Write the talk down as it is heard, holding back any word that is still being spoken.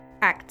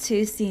Act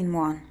 2, Scene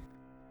 1.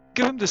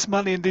 Give him this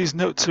money and these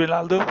notes,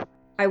 Rinaldo.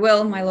 I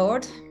will, my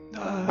lord.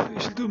 You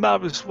shall do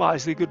marvellous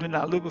wisely, good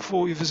Rinaldo,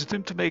 before you visit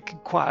him to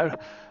inquire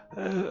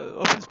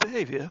of his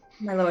behaviour.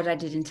 My lord, I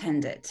did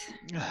intend it.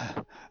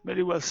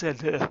 Very well said,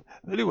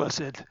 very well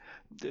said.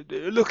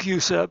 Look you,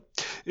 sir,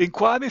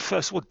 inquire me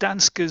first what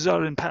Danskers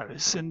are in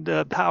Paris, and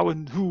how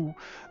and who,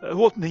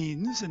 what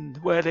means, and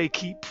where they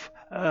keep,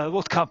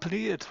 what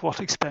company, at what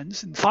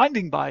expense, and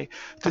finding by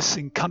this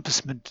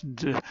encompassment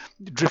and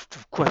drift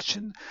of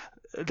question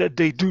that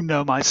they do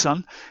know my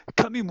son,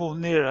 coming more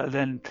nearer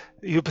than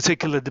your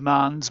particular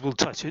demands will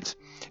touch it,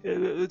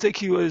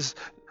 take you as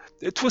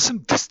 'twas some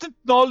distant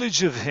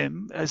knowledge of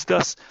him, as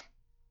thus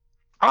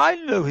I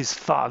know his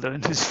father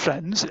and his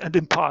friends, and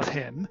impart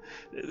him.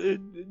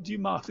 Do you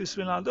mark this,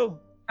 Rinaldo?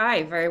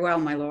 Aye, very well,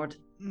 my lord.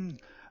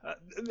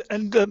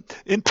 And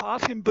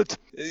impart him, but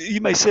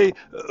you may say,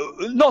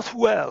 not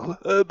well.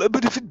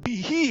 But if it be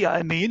he,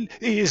 I mean,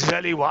 he is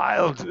very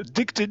wild,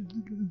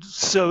 addicted,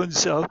 so and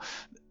so.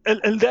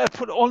 And there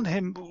put on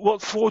him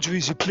what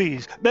forgeries you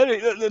please.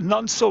 Mary,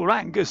 none so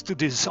rank as to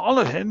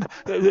dishonour him.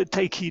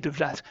 Take heed of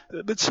that.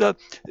 But sir,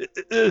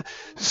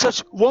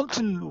 such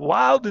wanton,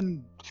 wild,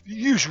 and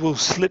usual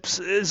slips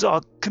as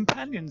our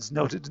companions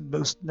noted and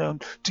most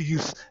known to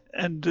youth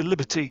and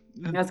liberty.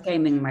 As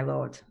gaming, my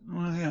lord.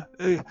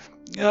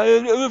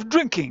 Of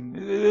drinking,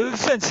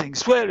 fencing,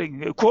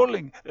 swearing,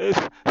 quarrelling,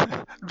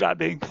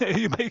 grabbing.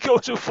 You may go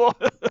so far.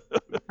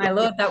 My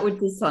lord, that would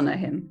dishonour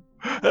him.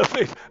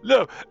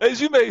 No,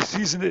 as you may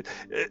season it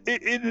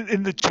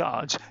in the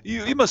charge,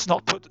 you must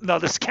not put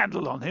another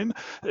scandal on him,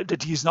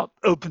 that he is not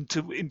open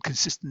to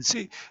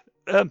inconsistency.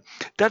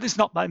 That is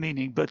not my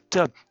meaning, but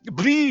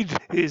breed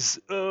his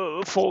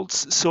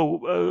faults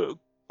so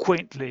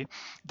quaintly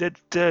that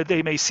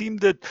they may seem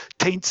the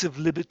taints of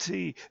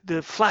liberty,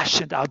 the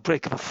flash and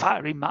outbreak of a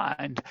fiery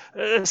mind,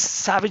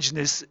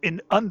 savageness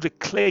in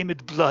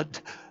unreclaimed blood,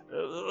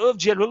 of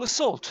general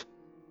assault.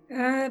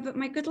 But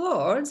my good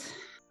lord...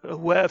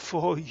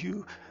 Wherefore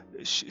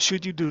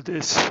should you do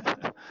this?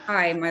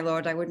 Aye, my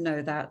lord, I would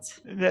know that.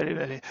 Very,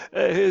 very.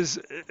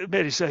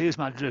 Mary, sir, here's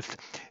my drift,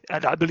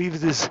 and I believe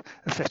it is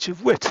a fetch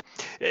of wit.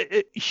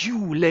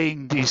 You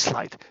laying these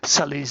slight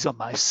sullies on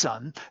my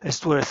son,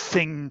 as 'twere a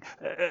thing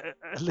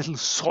a little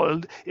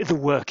soiled i' the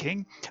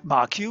working,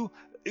 mark you,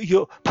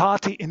 your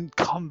party in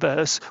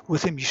converse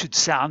with him you should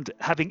sound,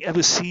 having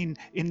ever seen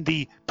in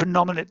the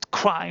predominant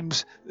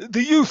crimes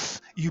the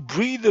youth you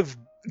breathe of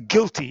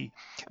guilty,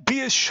 be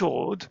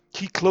assured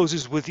he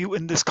closes with you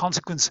in this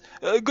consequence,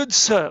 good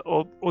sir,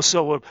 or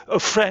so, or a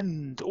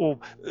friend, or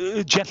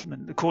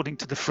gentleman, according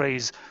to the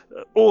phrase,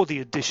 or the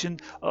addition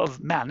of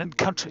man and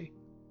country.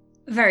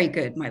 Very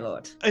good, my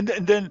lord. And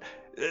then,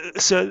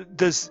 sir,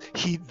 does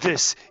he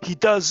this? He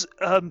does,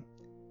 what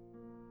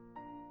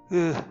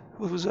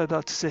was I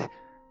about to say?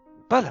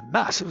 By the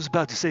mass, I was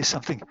about to say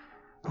something.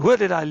 Where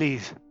did I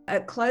leave?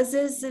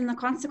 Closes in the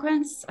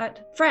consequence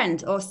at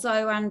friend, or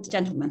so, and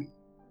gentleman.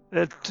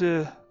 That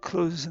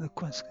closes in the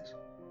consequence.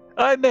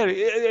 Aye,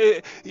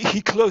 Mary, he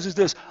closes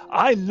this.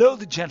 I know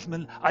the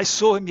gentleman. I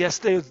saw him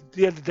yesterday,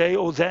 the other day,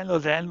 or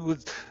then,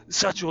 with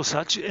such or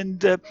such.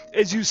 And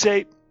as you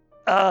say,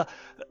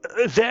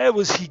 there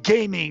was he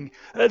gaming.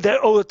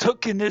 There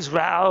overtook in his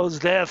rows.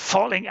 There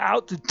falling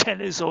out to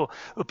tennis, or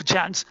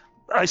perchance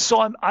I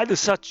saw him either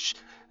such...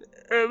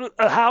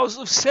 a house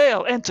of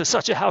sale, enter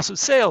such a house of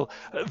sale,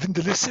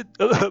 illicit,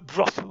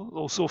 brothel,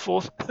 or so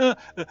forth.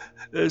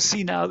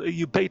 See now,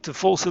 you bait of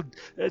falsehood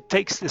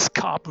takes this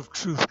carp of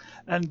truth,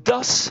 and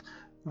thus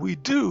we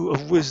do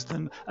of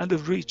wisdom and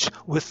of reach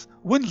with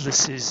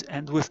windlasses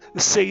and with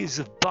essays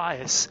of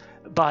bias,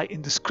 by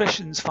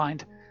indiscretions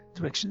find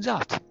directions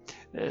out.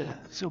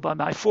 So by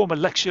my former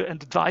lecture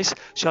and advice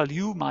shall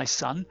you, my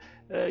son,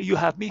 you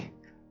have me,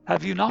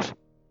 have you not?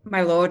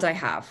 My lord, I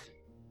have.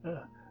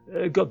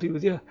 God be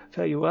with you.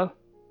 Fare you well.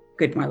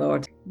 Good, my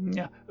lord.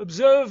 Yeah.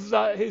 Observe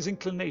his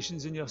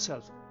inclinations in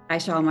yourself. I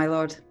shall, my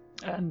lord.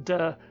 And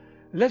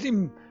let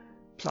him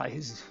ply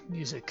his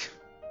music.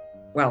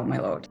 Well, my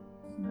lord.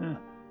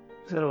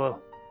 Very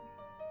well.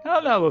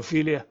 How now,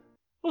 Ophelia?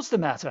 What's the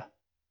matter?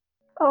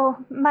 Oh,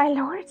 my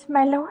lord.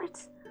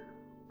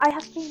 I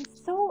have been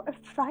so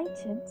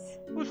affrighted.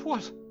 With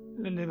what?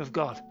 In the name of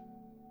God?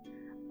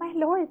 My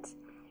lord,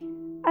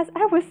 as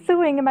I was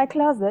sewing in my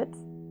closet,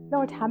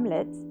 Lord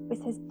Hamlet,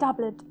 with his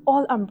doublet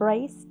all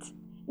unbraced,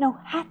 no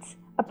hat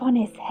upon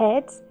his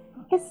head,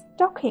 his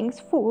stockings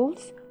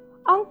fulled,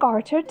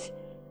 ungartered,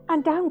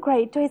 and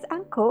downgrade to his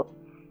ankle,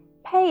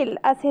 pale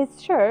as his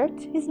shirt,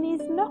 his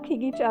knees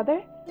knocking each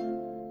other,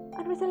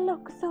 and with a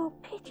look so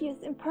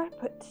piteous in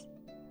purport,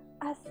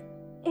 as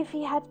if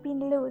he had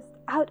been loosed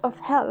out of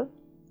hell,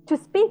 to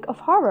speak of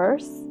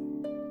horrors,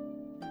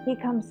 he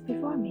comes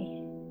before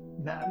me.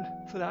 Man,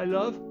 for thy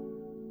love?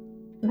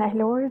 My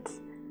lord,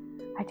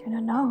 I do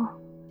not know,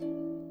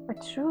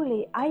 but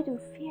truly I do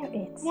fear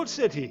it. What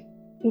said he?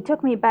 He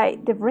took me by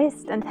the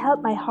wrist and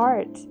held my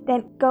heart.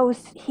 Then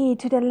goes he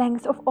to the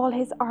length of all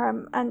his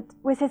arm, and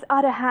with his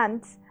other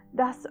hand,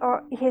 thus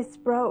o'er his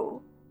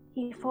brow,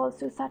 he falls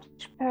to such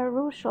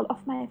perusal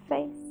of my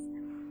face,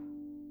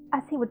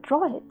 as he would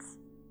draw it.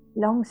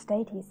 Long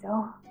stayed he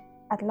so.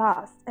 At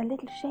last, a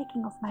little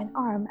shaking of mine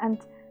arm, and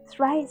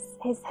thrice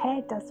his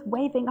head thus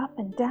waving up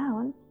and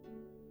down,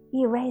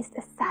 he raised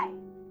a sigh,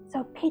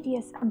 so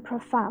piteous and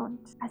profound,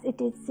 as it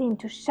did seem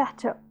to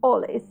shatter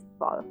all his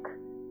bulk,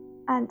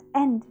 and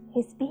end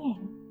his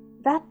being.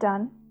 That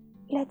done,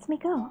 he lets me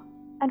go,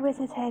 and with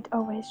his head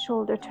over his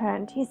shoulder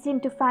turned, he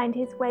seemed to find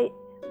his way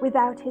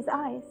without his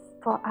eyes,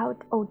 for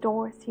out o'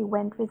 doors he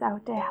went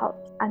without their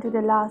help, and to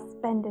the last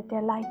spended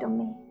their light on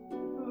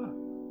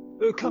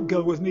me. Come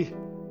go with me.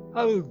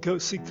 I will go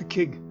seek the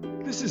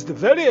king. This is the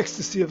very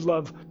ecstasy of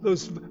love.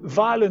 Those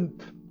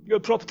violent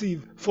property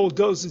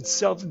foredoes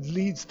itself and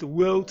leads the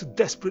world to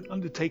desperate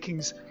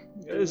undertakings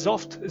as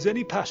oft as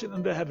any passion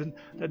under heaven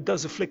that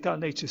does afflict our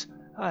natures.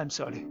 I am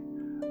sorry.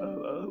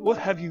 What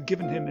have you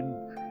given him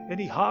in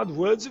any hard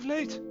words of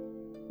late?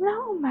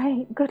 No,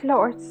 my good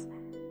lords,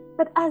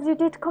 but as you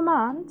did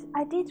command,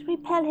 I did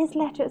repel his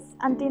letters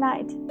and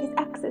denied his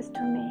access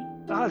to me.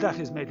 That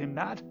has made him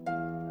mad.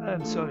 I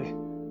am sorry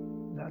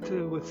that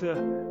with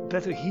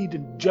better heed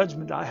and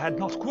judgment I had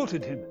not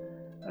quoted him.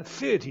 I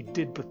feared he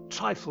did but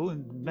trifle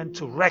and meant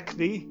to wreck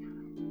thee,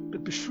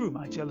 but beshrew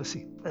my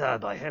jealousy.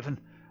 By heaven,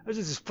 as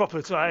it is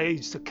proper to our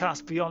age to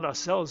cast beyond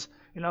ourselves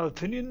in our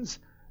opinions,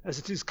 as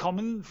it is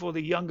common for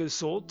the younger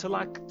sort to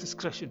lack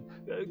discretion.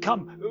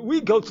 Come,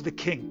 we go to the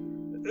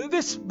king.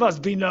 This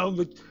must be known,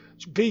 that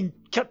being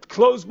kept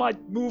close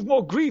might move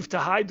more grief to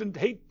hide and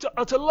hate to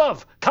utter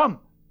love. Come.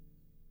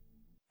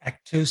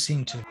 Act 2,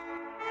 Scene 2.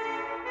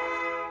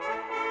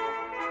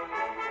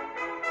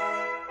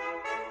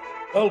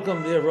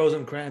 Welcome, dear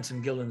Rosencrantz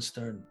and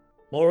Guildenstern.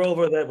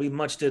 Moreover, that we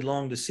much did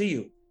long to see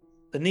you.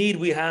 The need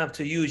we have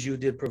to use you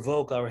did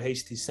provoke our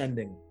hasty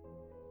sending.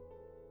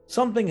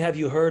 Something have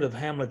you heard of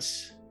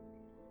Hamlet's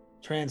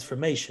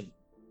transformation?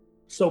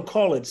 So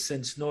call it,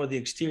 since nor the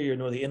exterior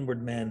nor the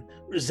inward man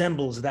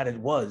resembles that it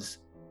was,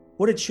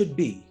 what it should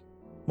be,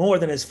 more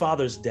than his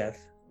father's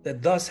death,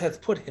 that thus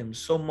hath put him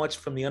so much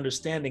from the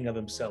understanding of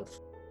himself.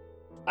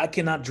 I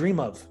cannot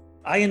dream of.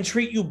 I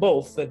entreat you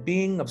both, that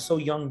being of so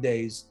young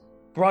days,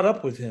 brought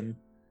up with him,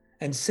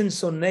 and since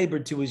so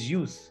neighbored to his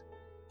youth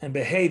and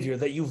behavior,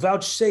 that you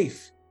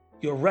vouchsafe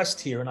your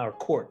rest here in our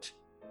court.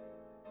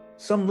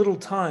 Some little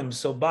time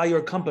so by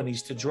your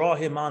companies to draw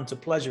him on to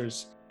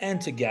pleasures,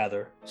 and to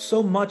gather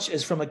so much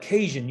as from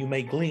occasion you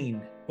may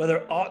glean,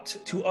 whether aught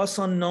to us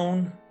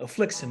unknown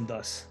afflicts him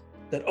thus,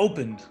 that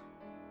opened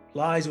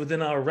lies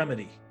within our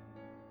remedy.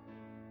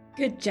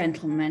 Good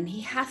gentleman,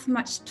 he hath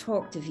much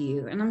talked of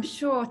you, and I'm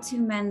sure two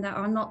men that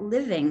are not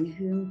living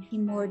whom he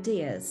more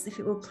dears. If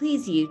it will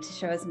please you to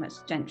show as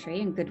much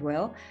gentry and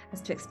goodwill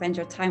as to expend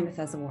your time with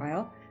us a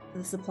while, for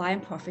the supply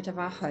and profit of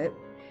our hope,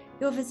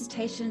 your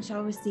visitation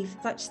shall receive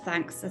such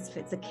thanks as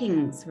fits a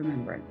king's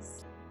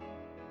remembrance.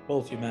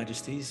 Both your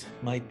majesties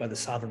might, by the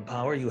sovereign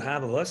power you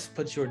have of us,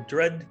 put your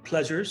dread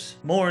pleasures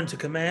more into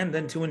command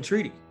than to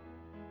entreaty.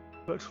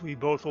 But we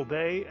both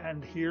obey,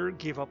 and here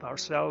give up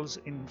ourselves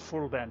in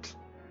full bent,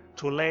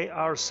 to lay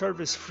our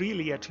service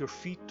freely at your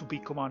feet to be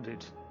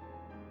commanded.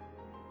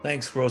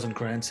 Thanks,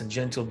 Rosencrantz and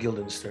gentle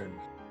Guildenstern.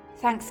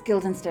 Thanks,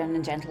 Guildenstern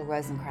and gentle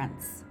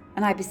Rosencrantz,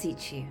 and I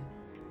beseech you,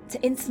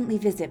 to instantly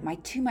visit my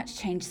too much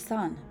changed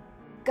son.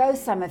 Go,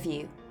 some of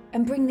you,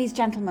 and bring these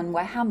gentlemen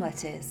where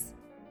Hamlet is.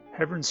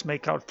 Heavens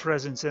make our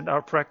presence and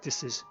our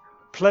practices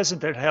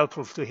pleasant and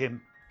helpful to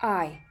him.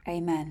 Aye,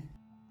 amen.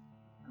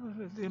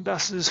 The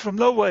ambassadors from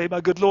Norway,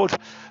 my good lord,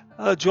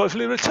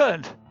 joyfully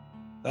returned.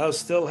 Thou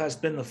still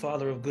hast been the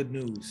father of good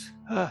news.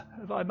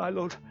 Have I, my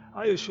lord?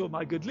 I assure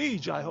my good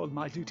liege I hold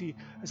my duty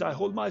as I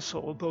hold my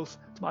soul, both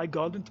to my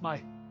God and to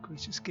my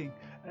gracious king.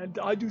 And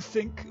I do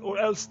think, or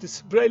else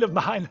this brain of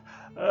mine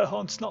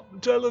haunts not the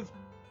trail of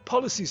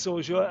policy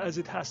so sure as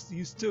it has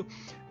used to,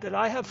 that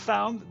I have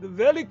found the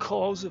very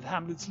cause of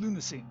Hamlet's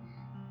lunacy.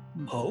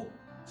 Oh?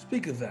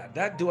 Speak of that.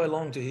 That do I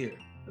long to hear.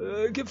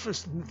 Give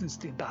first admittance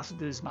to the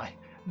ambassadors. My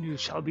news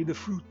shall be the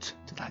fruit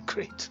to that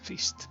great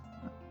feast.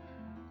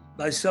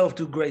 Thyself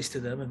do grace to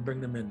them and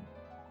bring them in.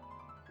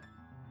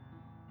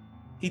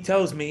 He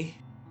tells me,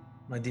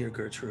 my dear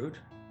Gertrude,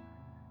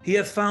 he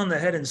hath found the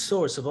head and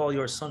source of all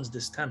your son's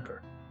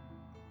distemper.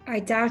 I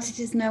doubt it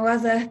is no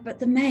other but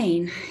the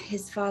main,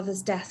 his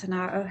father's death and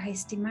our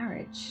hasty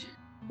marriage.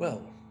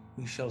 Well,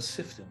 we shall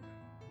sift him.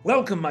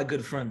 Welcome, my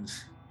good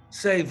friends.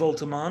 Say,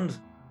 Voltimand,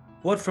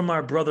 what from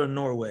our brother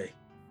Norway?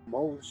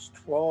 Most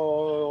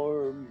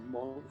far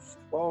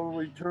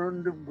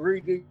returned of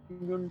greeting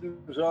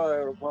and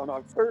desire upon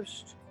our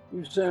first.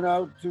 We sent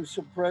out to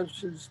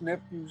suppress his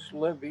nephew's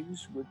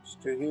levies, which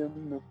to him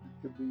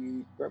appeared to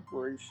be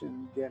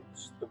preparation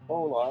against the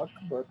Polak,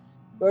 but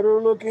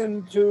better look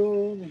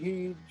into,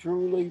 he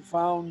truly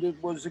found it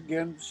was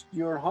against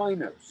your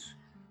highness.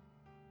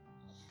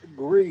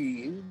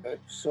 Grieved that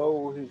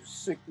so his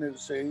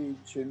sickness,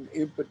 age, and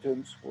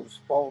impotence was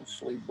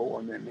falsely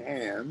borne in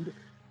hand,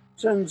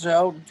 sends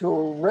out to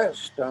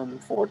arrest on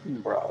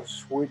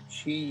Fortinbras,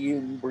 which he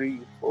in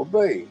brief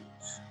obeys.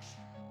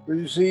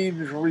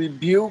 Receives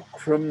rebuke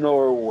from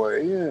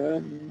Norway,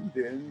 and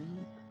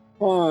in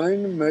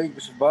Fine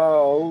makes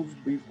vows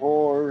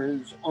before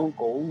his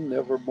uncle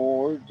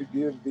nevermore to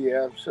give the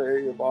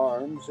assay of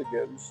arms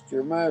against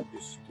your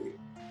majesty.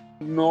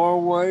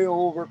 Norway,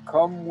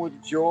 overcome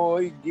with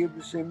joy,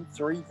 gives him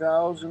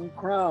 3,000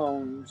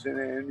 crowns in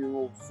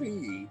annual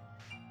fee,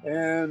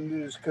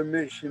 and is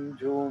commissioned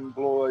to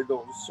employ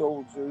those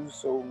soldiers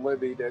so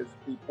levied as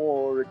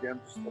before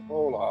against the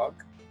Polak,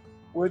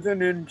 with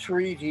an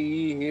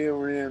entreaty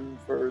herein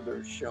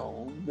further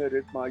shown, that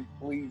it might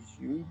please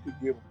you to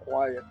give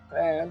quiet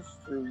pass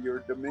through your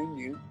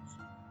dominions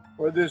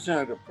for this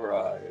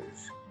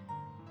enterprise.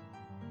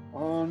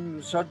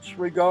 On such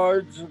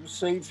regards of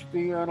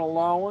safety and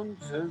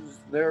allowance as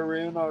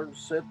therein are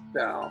set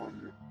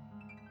down.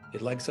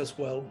 It likes us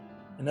well,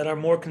 and at our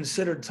more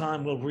considered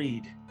time we'll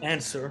read,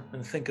 answer,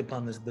 and think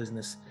upon this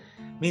business.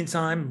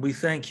 Meantime, we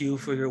thank you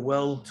for your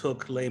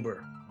well-took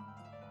labor.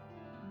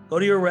 Go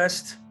to your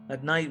rest.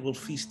 At night we'll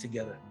feast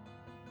together.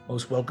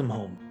 Most welcome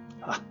home.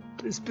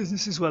 This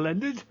business is well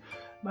ended,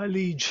 my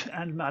liege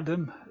and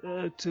madam,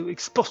 to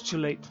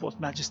expostulate what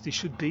majesty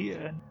should be,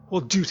 and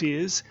what duty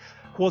is,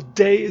 what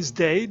day is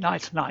day,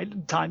 night night,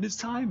 and time is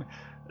time.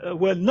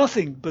 Well,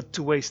 nothing but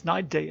to waste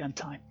night, day, and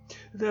time.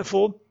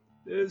 Therefore,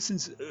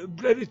 since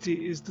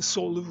brevity is the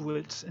soul of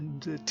wit,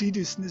 and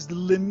tediousness the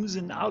limbs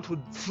and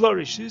outward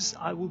flourishes,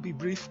 I will be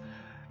brief.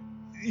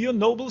 Your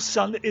noble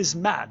son is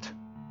mad.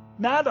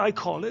 Mad, I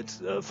call it,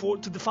 for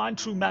to define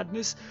true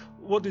madness,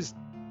 what is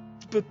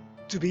but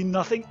to be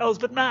nothing else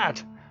but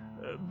mad.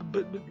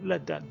 But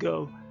let that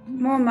go.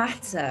 More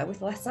matter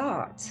with less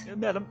art.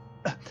 Madam,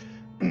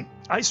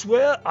 I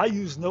swear I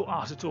use no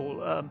art at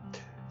all.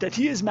 That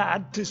he is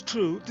mad, 'tis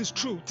true,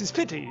 'tis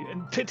pity,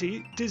 and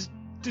pity, 'tis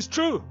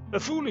true.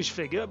 A foolish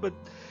figure, but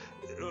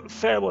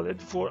farewell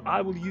it, for I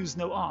will use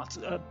no art.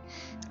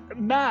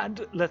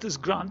 Mad, let us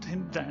grant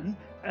him then,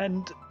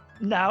 and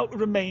now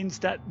remains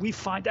that we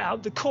find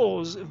out the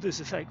cause of this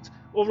effect,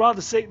 or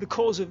rather say the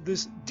cause of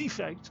this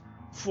defect,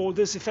 for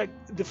this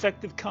effect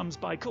defective comes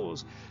by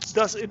cause.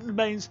 Thus it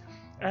remains,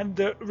 and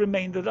the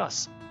remainder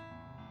thus.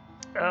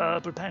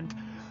 Prepend.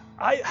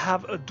 I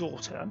have a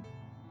daughter,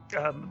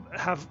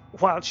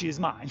 while she is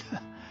mine,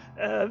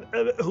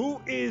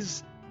 who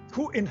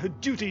in her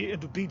duty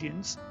and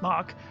obedience,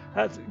 mark,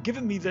 hath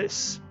given me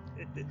this.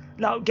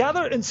 Now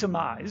gather and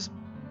surmise.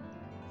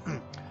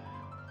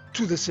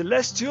 To the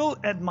celestial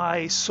and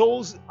my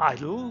soul's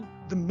idol,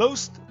 the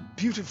most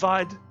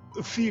beautified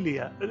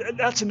Ophelia.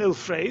 That's an ill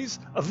phrase,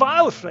 a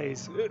vile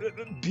phrase.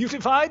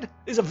 Beautified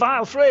is a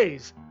vile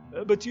phrase,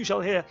 but you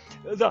shall hear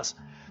thus.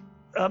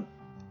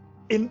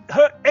 In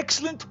her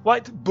excellent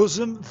white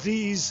bosom,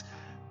 these,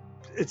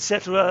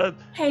 etc.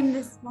 Came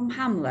this from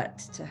Hamlet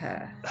to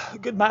her?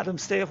 Good madam,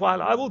 stay a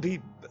while. I will be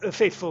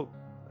faithful.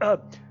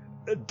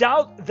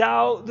 Doubt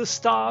thou the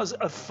stars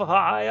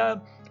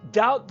afire,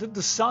 doubt that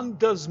the sun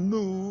does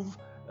move,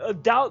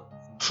 doubt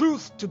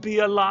truth to be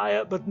a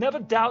liar, but never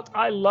doubt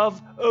I love,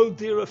 oh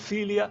dear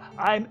Ophelia.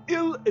 I am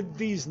ill at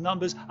these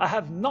numbers. I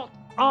have not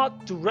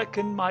art to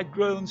reckon my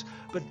groans,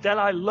 but that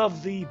I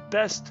love thee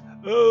best,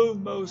 oh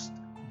most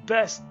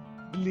best,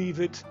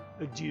 believe it,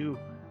 adieu.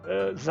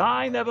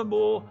 Thine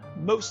evermore,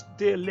 most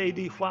dear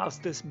lady,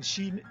 whilst this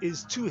machine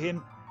is to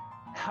him,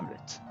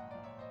 Hamlet.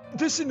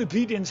 This in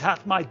obedience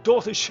hath my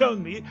daughter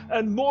shown me,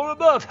 and more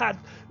above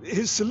hath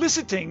his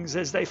solicitings,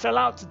 as they fell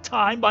out to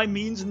time by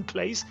means and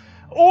place,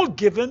 all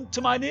given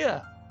to mine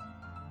ear.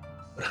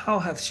 But how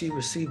hath she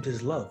received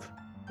his love?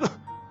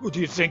 What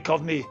do you think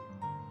of me?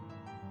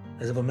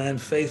 As of a man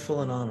faithful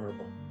and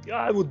honorable.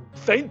 I would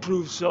fain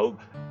prove so,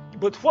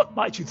 but what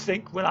might you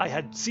think when I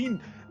had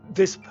seen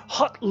this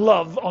hot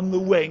love on the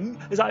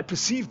wing, as I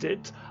perceived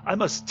it? I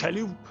must tell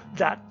you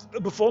that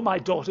before my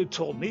daughter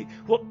told me,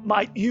 what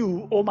might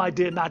you, or my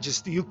dear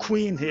majesty, you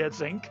queen here,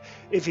 think,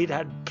 if it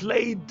had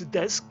played the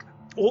desk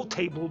or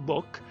table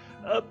book,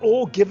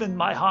 or given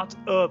my heart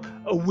a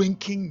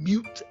winking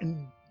mute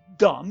and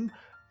dumb,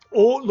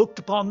 or looked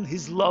upon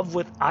his love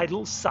with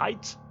idle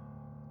sight?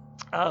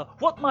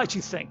 What might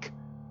you think?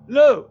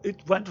 Lo,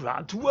 it went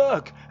round to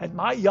work, and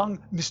my young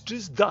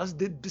mistress thus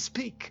did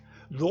bespeak.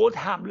 Lord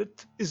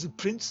Hamlet is a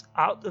prince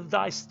out of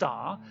thy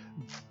star.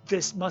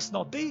 This must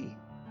not be.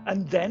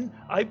 And then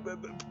I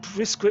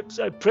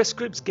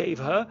prescripts gave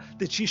her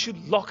that she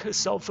should lock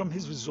herself from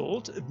his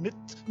resort, admit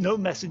no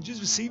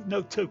messengers, receive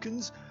no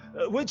tokens,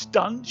 which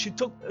done, she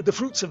took the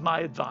fruits of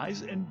my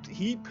advice, and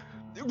he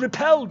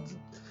repelled,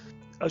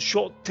 a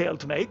short tale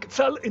to make,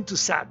 fell into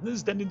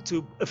sadness, then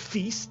into a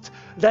feast,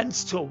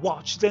 thence to a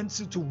watch, thence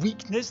to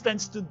weakness,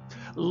 thence to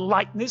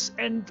lightness,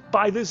 and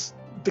by this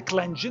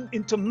declension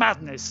into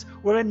madness,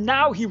 wherein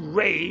now he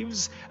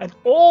raves, and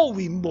all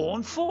we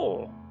mourn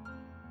for.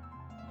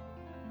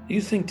 You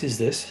think 'tis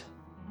this?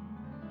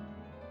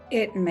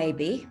 It may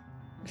be.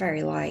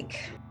 Very like.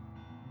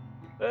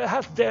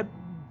 Hath there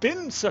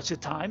been such a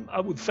time, I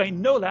would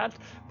fain know that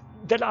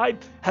I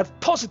have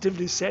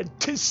positively said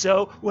 'tis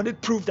so when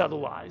it proved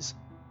otherwise.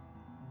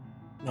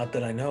 Not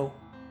that I know.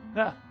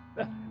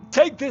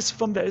 Take this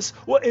from this,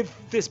 or if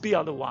this be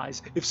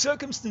otherwise, if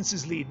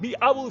circumstances lead me,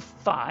 I will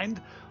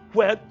find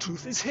where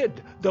truth is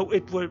hid, though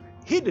it were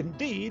hid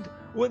indeed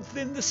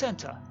within the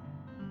center.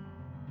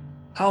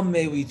 How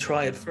may we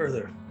try it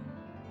further?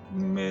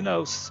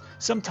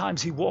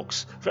 Sometimes he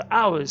walks for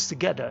hours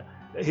together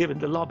here in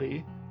the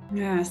lobby.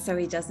 Yeah, so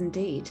he does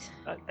indeed.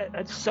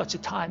 At such a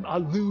time, I'll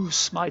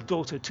lose my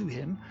daughter to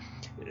him.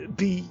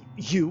 Be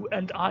you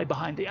and I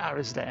behind the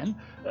arras then.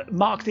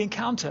 Mark the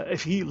encounter.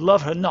 If he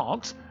love her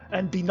not,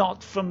 and be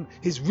not from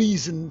his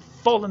reason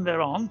fallen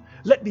thereon,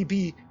 let me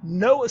be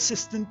no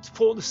assistant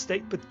for the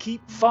state, but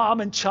keep farm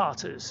and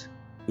charters.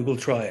 We will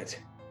try it.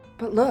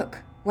 But look,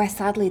 where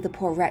sadly the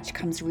poor wretch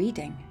comes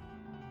reading.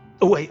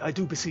 Away, I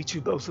do beseech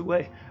you both,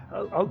 away.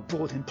 I'll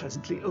board him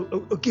presently.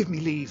 Give me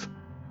leave.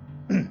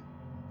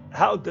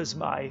 How does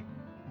my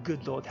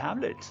good Lord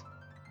Hamlet?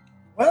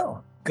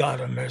 Well, God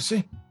have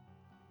mercy.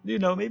 Do you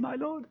know me, my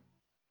lord?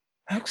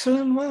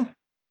 Excellent. Well,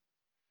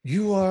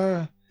 you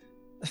are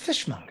a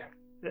fishmonger.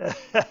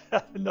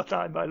 Not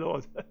I, my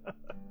lord.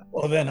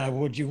 Well, then I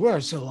would you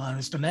were so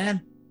honest a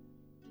man.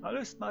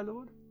 Honest, my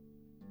lord?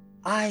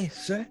 I,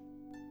 sir,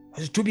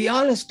 as to be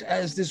honest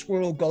as this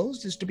world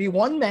goes, is to be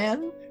one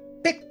man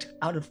picked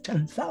out of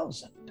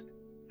 10,000.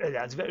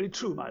 That's very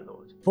true, my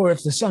lord. For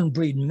if the sun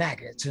breed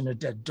maggots in a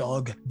dead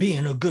dog,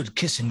 being a good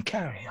kiss and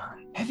carry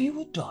on. Have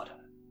you a daughter?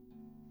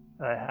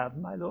 I have,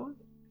 my lord.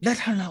 Let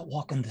her not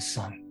walk in the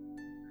sun.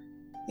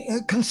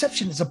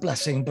 Conception is a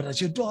blessing, but as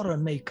your daughter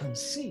may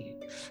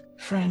conceive,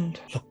 friend,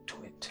 look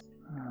to it.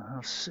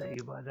 I'll say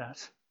you by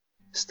that.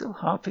 Still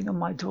harping on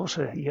my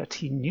daughter, yet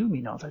he knew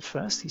me not at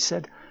first. He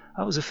said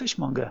I was a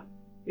fishmonger.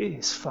 He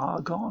is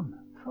far gone,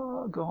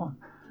 far gone.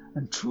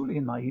 And truly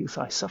in my youth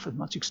I suffered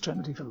much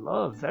extremity for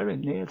love, very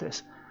near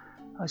this.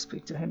 I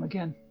speak to him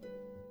again.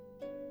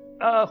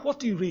 What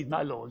do you read,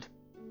 my lord?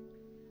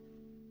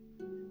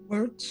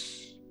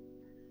 Words,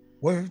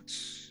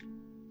 words,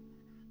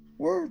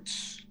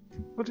 words.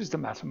 What is the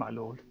matter, my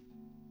lord?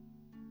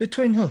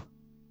 Between who?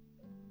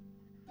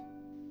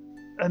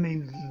 I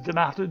mean, the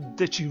matter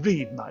that you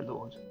read, my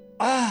lord.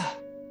 Ah,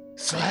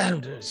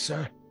 slanders,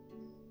 sir.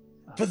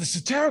 For the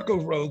satirical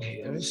rogue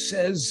here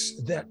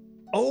says that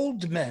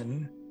old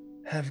men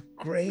have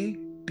gray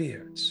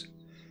beards.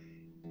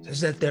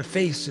 Says that their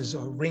faces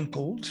are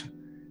wrinkled,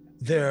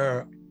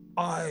 their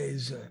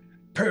eyes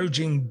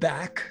purging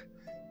back,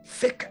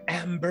 thick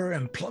amber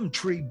and plum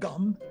tree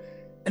gum,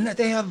 and that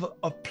they have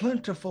a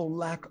plentiful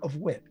lack of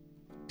wit,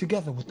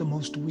 together with the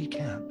most weak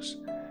hands.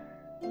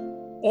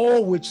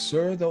 All which,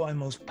 sir, though I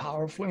most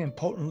powerfully and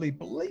potently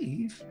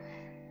believe,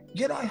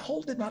 yet I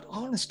hold it not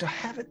honest to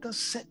have it thus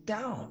set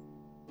down.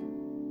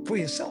 For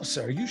yourself,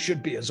 sir, you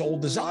should be as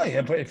old as I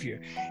am,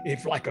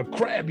 if like a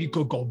crab you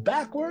could go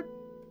backward.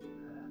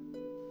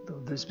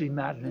 Though this be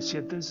madness,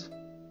 yet there's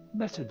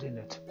method in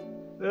it.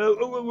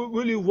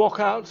 Will you walk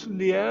out in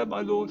the air,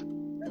 my lord?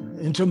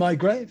 Into my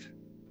grave?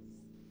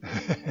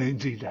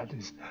 Indeed, that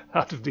is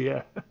out of the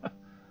air.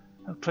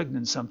 How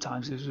pregnant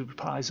sometimes is the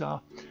replies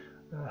are.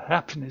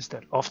 Happiness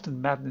that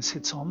often madness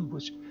hits on,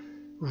 which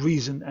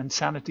reason and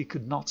sanity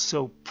could not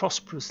so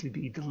prosperously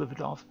be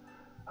delivered of.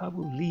 I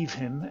will leave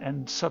him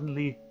and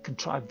suddenly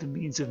contrive the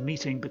means of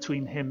meeting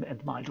between him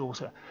and my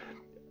daughter.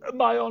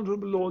 My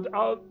honourable lord,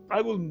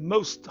 I will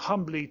most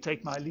humbly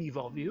take my leave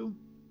of you.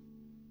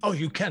 Oh,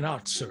 you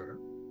cannot, sir,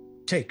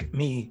 take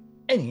me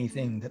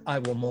anything that I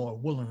will more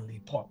willingly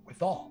part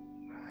withal,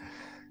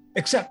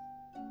 except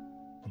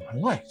my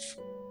life.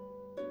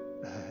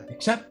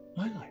 Except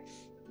my life.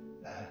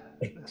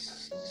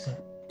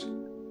 Except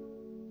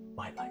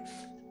my life.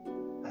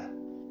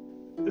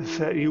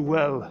 Fare you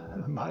well,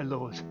 my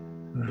lord.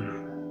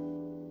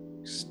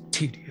 These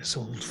tedious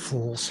old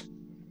fools.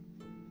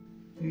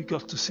 You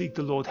got to seek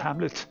the Lord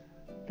Hamlet.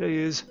 There he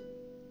is.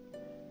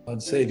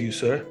 God save you,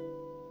 sir.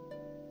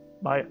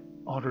 My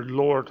honoured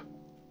lord.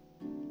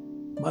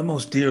 My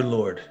most dear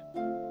lord.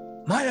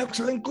 My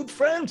excellent good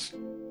friends.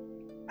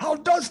 How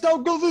dost thou,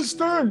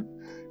 Guildenstern?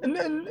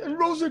 And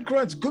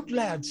Rosencrantz, good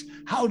lads,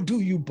 how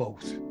do you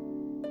both?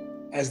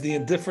 As the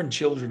indifferent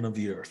children of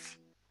the earth.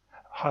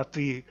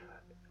 Happy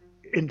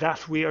in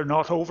that we are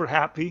not over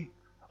happy.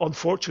 On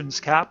fortune's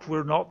cap,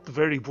 we're not the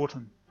very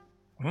button.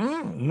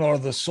 Nor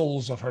the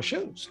soles of her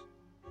shoes.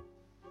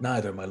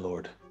 Neither, my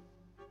lord.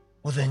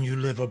 Well, then you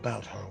live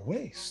about her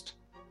waist,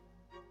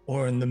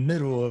 or in the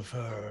middle of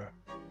her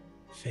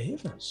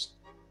favors.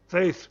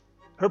 Faith,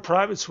 her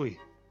private suite.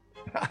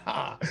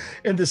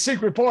 In the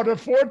secret part of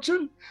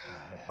fortune?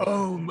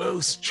 Oh,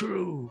 most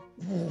true.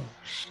 Oh,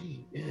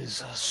 she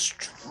is a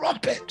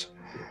strumpet.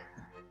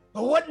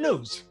 But what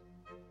news?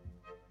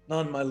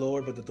 None, my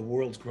lord, but that the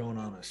world's grown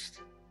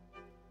honest.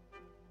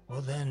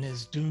 Well, then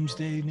is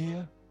doomsday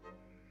near?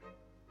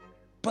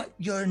 But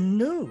your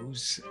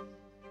news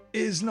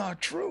is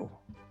not true.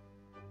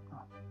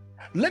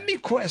 Let me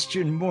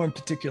question more in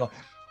particular.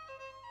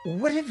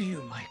 What have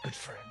you, my good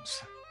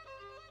friends,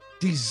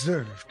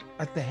 deserved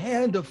at the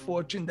hand of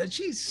fortune that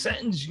she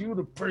sends you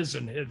to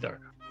prison hither?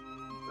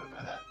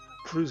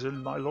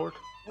 Prison, my lord?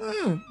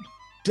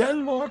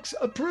 Denmark's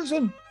a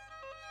prison.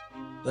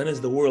 Then is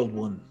the world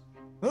one.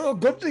 A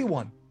goodly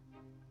one,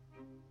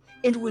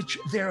 in which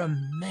there are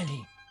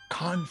many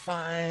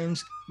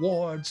confines,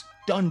 wards,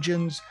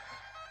 dungeons.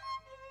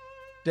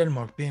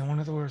 Denmark being one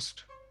of the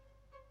worst.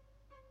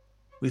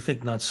 We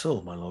think not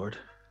so, my lord.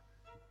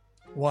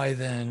 Why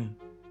then,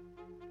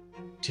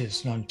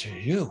 'tis none to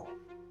you.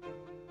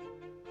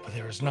 For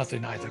there is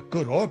nothing either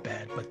good or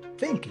bad, but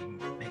thinking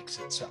makes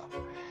it so.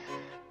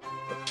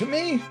 But to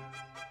me,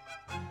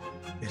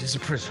 it is a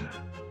prison.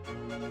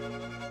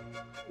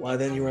 Why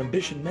then your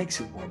ambition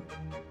makes it one.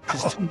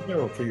 It's too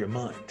narrow for your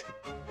mind.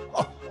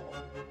 Oh,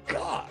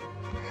 God.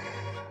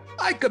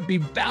 I could be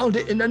bound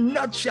in a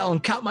nutshell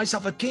and count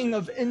myself a king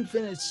of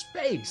infinite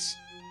space,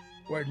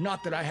 were it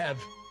not that I have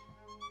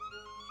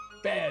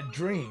bad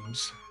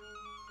dreams.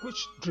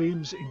 Which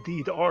dreams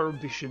indeed are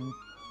ambition,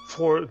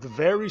 for the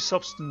very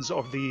substance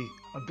of the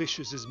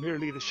ambitious is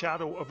merely the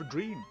shadow of a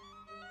dream.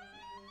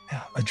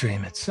 Yeah, a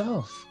dream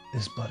itself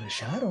is but a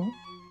shadow.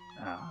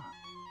 Ah.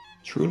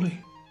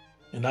 Truly.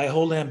 And I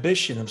hold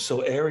ambition of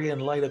so airy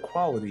and light a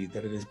quality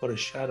that it is but a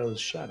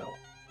shadow's shadow.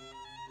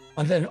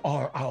 And then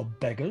are our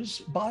beggars'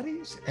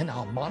 bodies and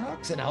our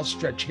monarchs and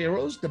outstretched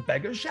heroes the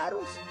beggars'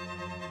 shadows?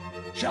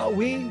 Shall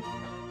we,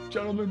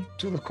 gentlemen,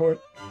 to the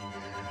court?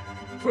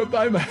 For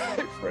by my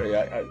fray,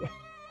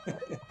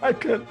 I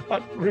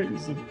cannot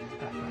reason.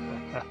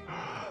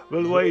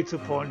 We'll wait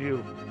upon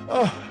you.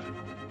 Oh,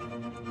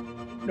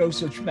 no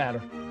such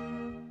matter.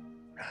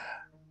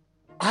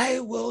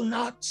 I will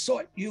not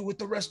sort you with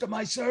the rest of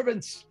my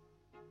servants.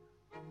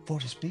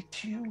 For to speak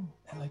to you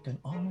like an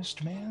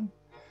honest man,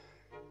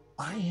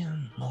 I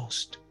am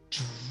most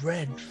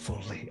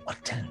dreadfully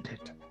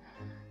attended.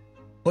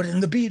 But in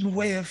the beaten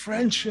way of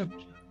friendship,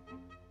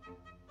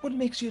 what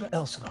makes you to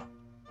Elsinore?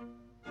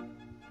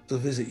 To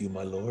visit you,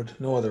 my lord.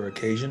 No other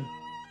occasion.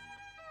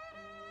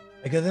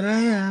 Bigger than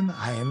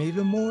I am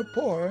even more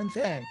poor in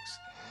thanks.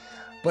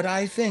 But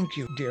I thank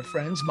you, dear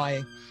friends.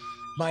 My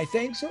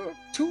thanks are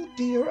too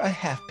dear a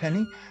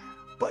halfpenny,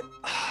 but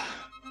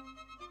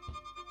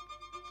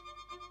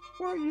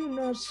were you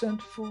not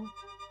sent for?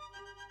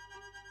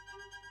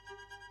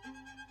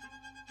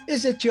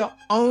 Is it your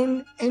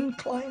own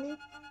inclining?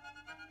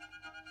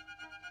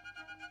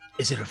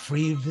 Is it a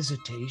free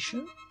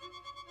visitation?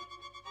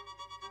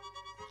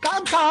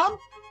 Come,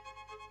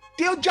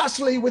 deal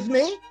justly with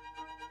me.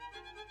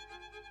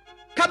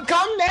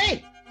 Come,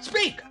 nay,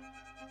 speak.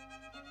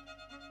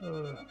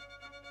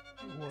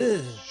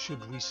 What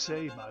should we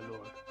say, my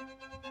lord?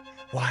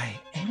 Why,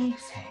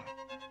 anything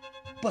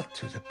but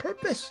to the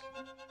purpose.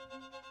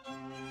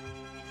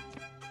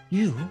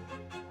 You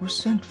were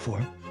sent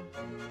for,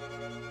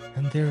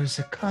 and there is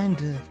a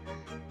kind of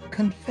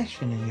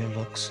confession in your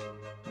looks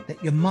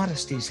that your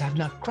modesties have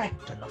not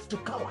cracked enough to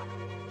color.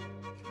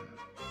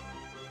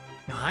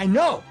 Now, I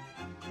know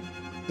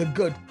the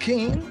good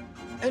king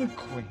and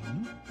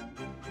queen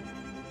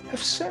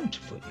have sent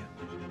for you.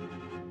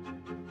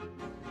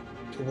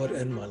 To what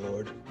end, my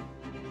lord?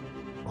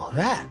 Well,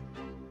 that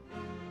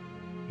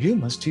you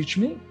must teach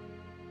me.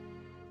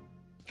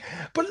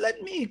 But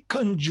let me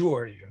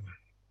conjure you,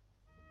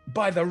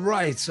 by the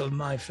rights of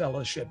my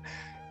fellowship,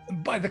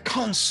 by the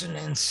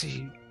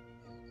consonancy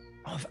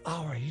of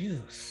our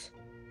youth,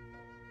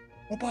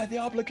 or by the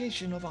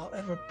obligation of our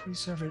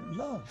ever-preservant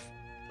love,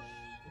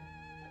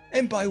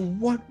 and by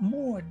what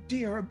more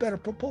dear or better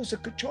proposal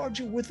could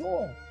charge you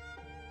withal,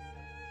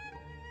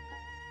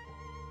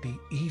 be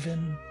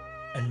even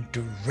and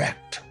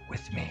direct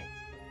with me,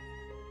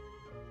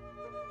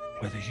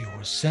 whether you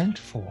were sent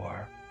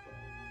for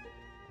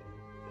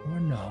or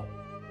no.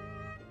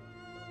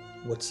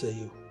 What say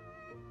you?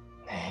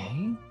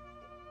 Nay,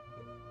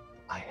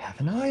 I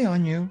have an eye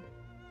on you.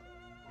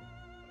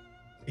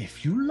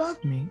 If you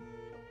love me,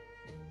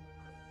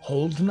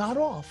 hold not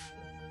off.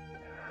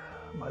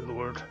 My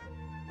lord,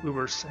 we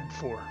were sent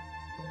for.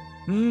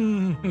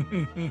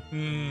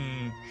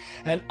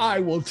 And I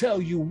will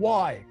tell you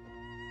why.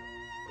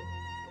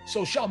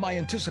 So shall my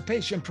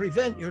anticipation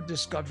prevent your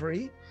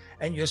discovery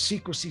and your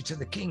secrecy to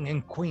the king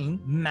and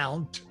queen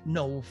mount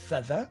no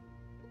feather?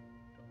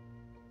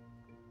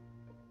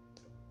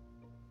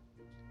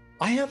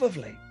 I have of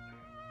late,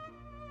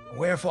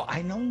 wherefore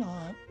I know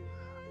not,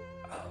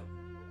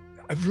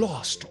 I've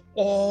lost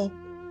all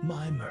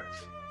my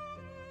mirth.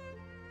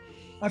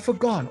 I've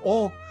forgone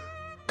all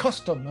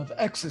custom of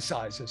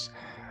exercises,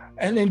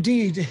 and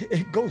indeed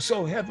it goes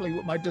so heavily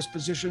with my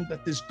disposition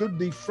that this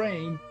goodly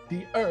frame,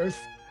 the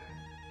earth,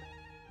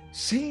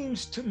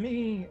 seems to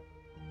me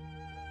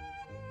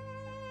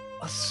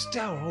a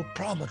sterile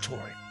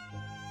promontory.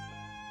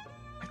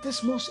 Like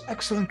this most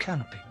excellent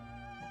canopy,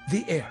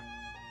 the air.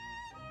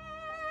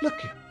 Look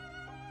here,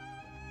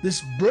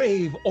 this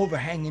brave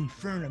overhanging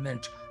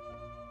firmament,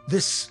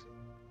 this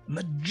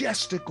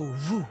majestical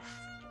roof,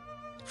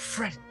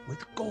 fretted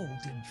with gold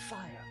and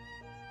fire.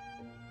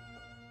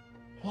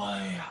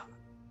 Why,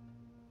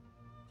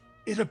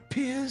 it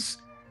appears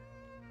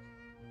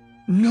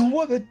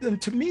no other than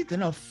to me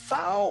than a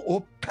foul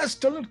or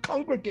pestilent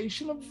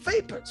congregation of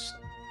vapors.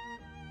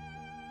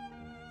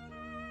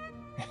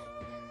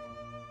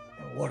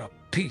 And what a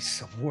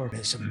piece of work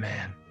is a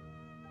man.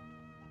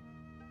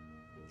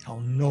 How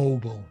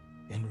noble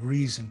in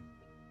reason,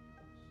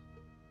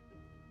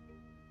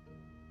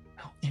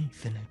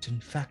 infinite in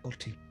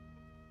faculty,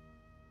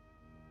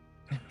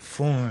 in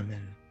form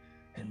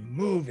and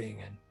moving,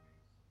 and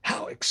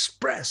how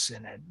express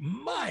and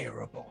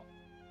admirable,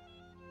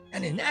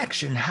 and in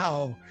action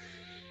how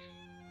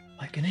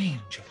like an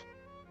angel,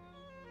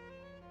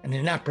 and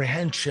in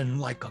apprehension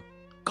like a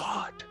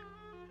god.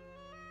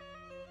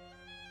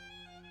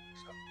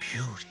 It's the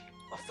beauty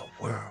of the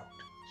world.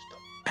 It's the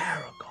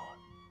paragon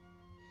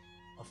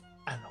of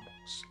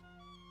animals.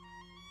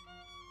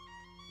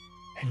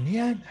 And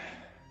yet,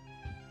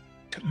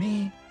 to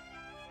me,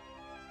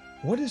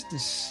 what is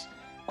this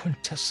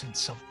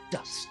quintessence of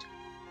dust?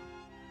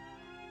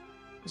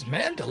 This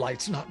man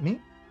delights not me,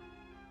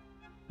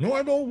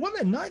 nor no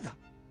woman neither.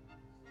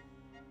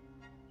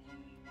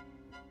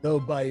 Though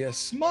by your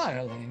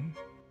smiling,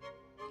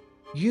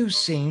 you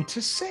seem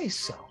to say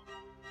so.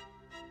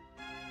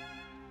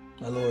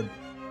 My lord,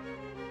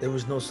 there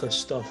was no such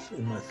stuff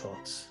in my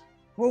thoughts.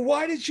 Well,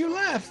 why did you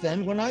laugh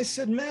then when I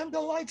said man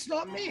delights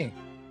not me?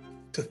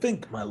 To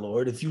think, my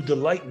lord, if you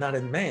delight not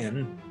in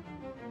man,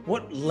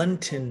 what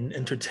Lenten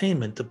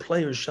entertainment the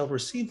players shall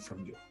receive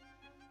from you?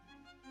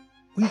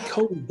 We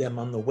told them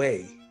on the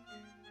way,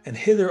 and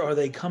hither are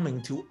they coming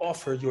to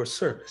offer your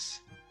service.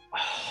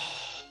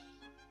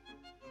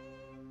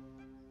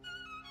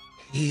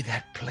 He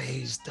that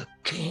plays the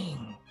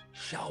king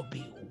shall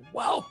be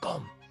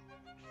welcome.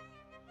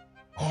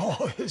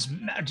 Oh, his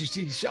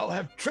majesty shall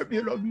have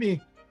tribute of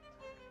me.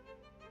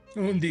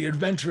 And the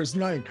adventurous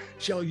knight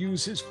shall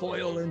use his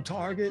foil and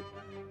target,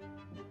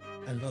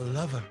 and the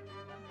lover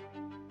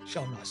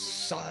shall not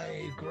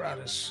sigh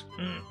gratis.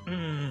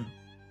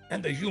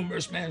 And the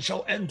humorous man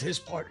shall end his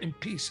part in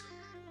peace.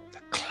 The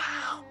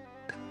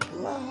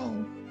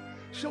clown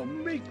shall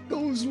make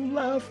those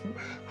laugh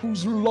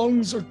whose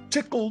lungs are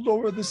tickled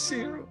over the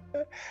seer.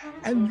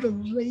 And the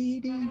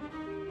lady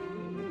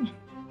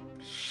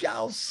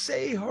shall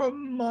say her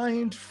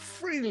mind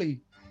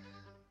freely,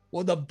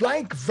 or the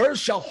blank verse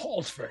shall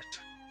halt for it.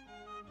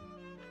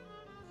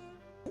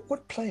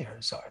 What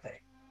players are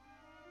they?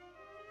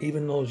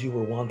 Even those you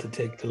were wont to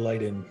take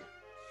delight in,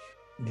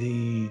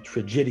 the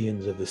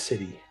tragedians of the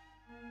city.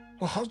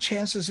 Well, how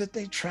chances it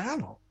they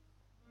travel?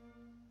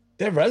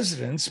 Their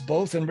residence,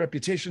 both in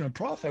reputation and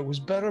profit, was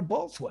better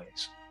both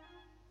ways.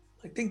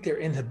 I think their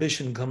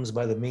inhibition comes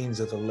by the means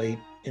of the late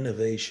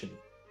innovation.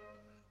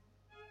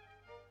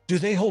 Do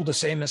they hold the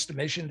same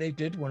estimation they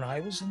did when I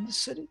was in the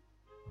city?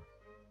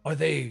 Are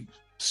they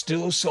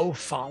still so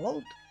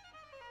followed?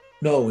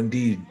 No,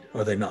 indeed,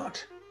 are they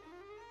not.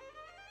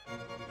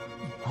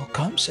 How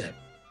comes it?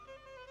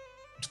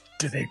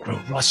 Do they grow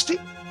rusty?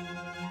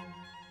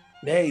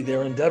 Nay,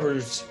 their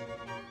endeavors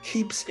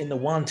keeps in the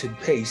wonted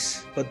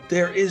pace, but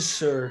there is,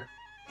 sir,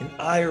 an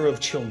ire of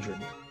children,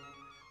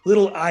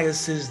 little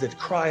eyases that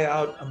cry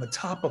out on the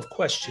top of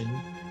question,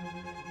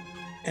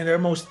 and are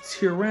most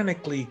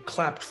tyrannically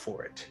clapped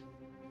for it.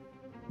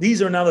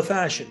 These are now the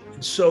fashion,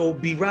 and so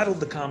berattled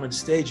the common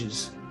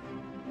stages,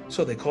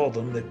 so they call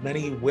them, that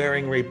many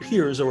wearing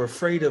rapiers are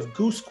afraid of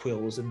goose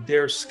quills and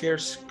dare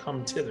scarce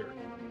come thither.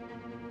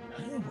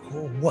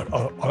 What,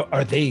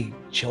 are they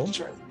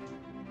children?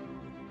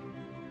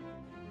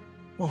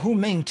 Well, who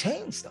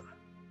maintains them?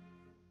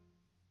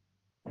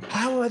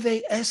 How are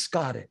they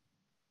escorted?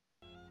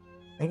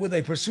 And will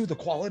they pursue the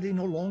quality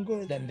no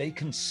longer than they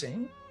can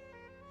sing?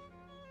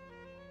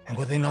 And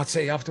will they not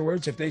say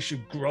afterwards, if they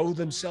should grow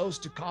themselves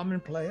to common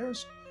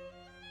players,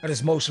 that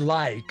is most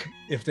like,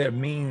 if their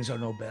means are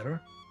no better,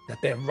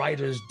 that their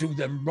writers do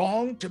them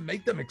wrong to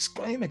make them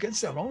exclaim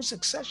against their own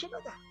succession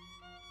of that?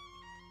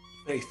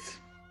 Faith,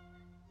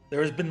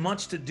 there has been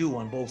much to do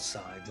on both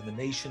sides, and the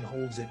nation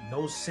holds it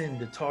no sin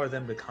to tar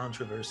them to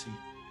controversy.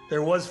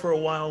 There was for a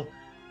while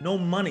no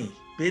money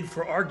bid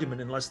for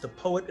argument unless the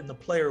poet and the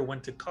player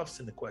went to cuffs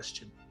in the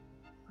question.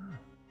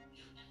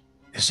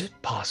 Is it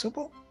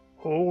possible?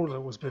 Oh,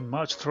 there has been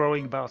much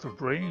throwing about of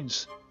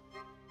brains.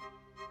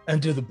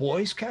 And do the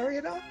boys carry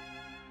it out?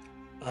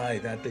 Aye,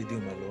 that they do,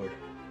 my lord.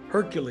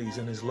 Hercules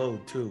and his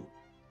load, too.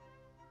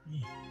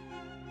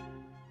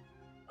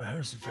 That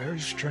is very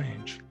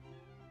strange.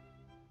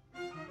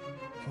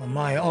 For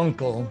my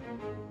uncle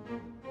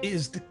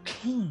is the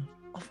king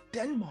of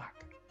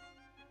Denmark.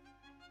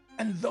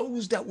 And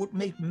those that would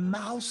make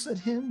mouths at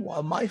him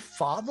while my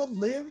father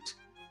lived,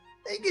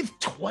 they give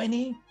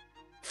 20,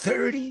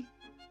 30,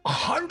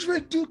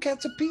 100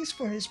 ducats apiece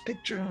for his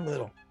picture in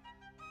little.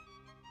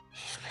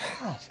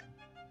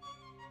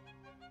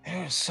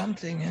 There is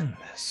something in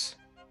this,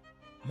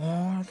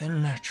 more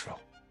than natural,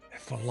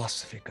 if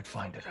philosophy could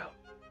find it out.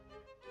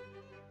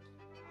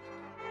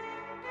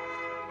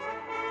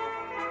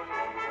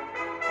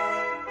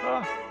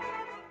 Ah,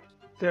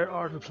 there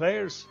are the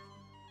players.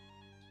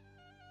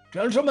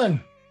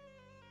 Gentlemen,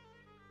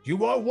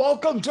 you are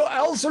welcome to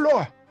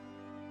Elsinore.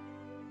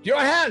 Your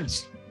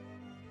hands.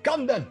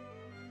 Come then.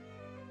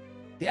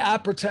 The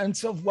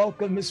appurtenance of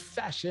welcome is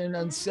fashion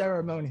and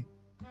ceremony.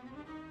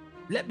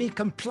 Let me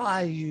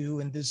comply you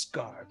in this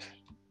garb,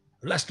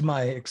 lest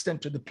my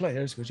extent to the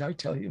players, which I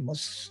tell you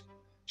must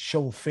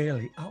show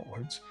fairly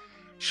outwards,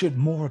 should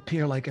more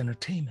appear like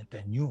entertainment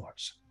than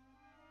yours.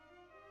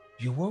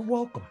 You were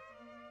welcome.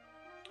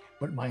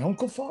 But my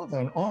uncle father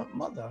and aunt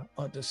mother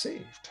are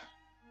deceived.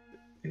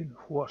 In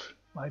what,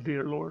 my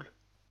dear lord?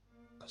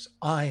 Because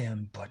I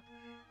am but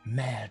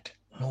mad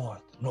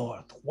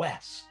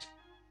northwest.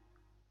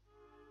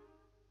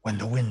 When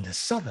the wind is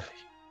southerly,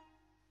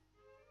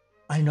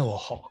 I know a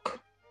hawk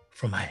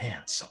from my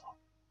handsaw.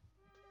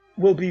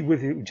 We'll be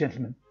with you,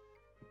 gentlemen.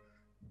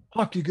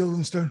 Hark you,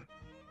 Guildenstern,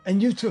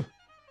 and you too.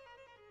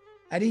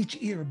 At each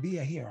ear be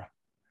a hero.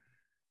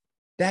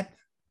 That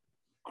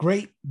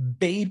great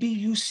baby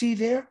you see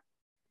there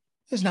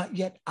is not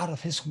yet out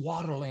of his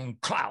waddling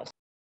cloud.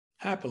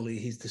 Happily,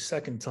 he's the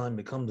second time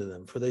to come to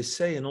them, for they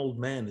say an old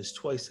man is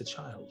twice a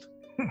child.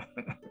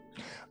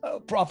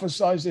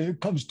 Prophesies that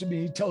it comes to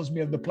me, he tells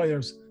me of the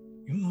players.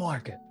 You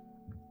mark it.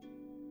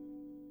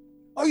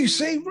 Oh, you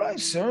say right,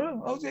 sir.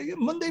 Oh,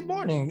 Monday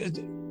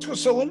morning.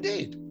 'Twas so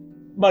indeed.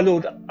 My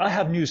lord, I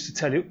have news to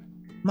tell you.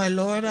 My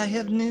lord, I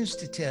have news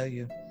to tell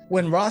you.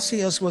 When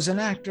Rossius was an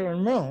actor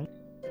in Rome...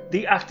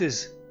 The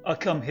actors are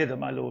come hither,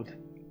 my lord.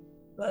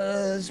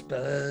 Buzz.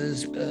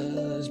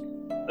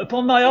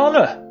 Upon my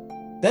honour.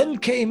 Then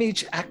came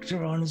each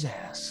actor on his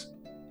ass.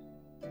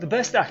 The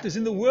best actors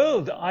in the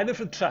world, either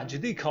for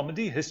tragedy,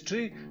 comedy,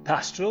 history,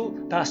 pastoral,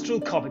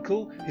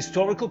 comical,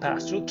 historical,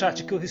 pastoral,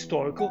 tragical,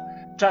 historical,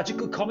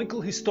 tragical,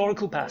 comical,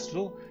 historical,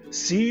 pastoral,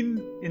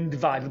 scene,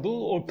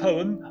 individable, or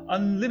poem,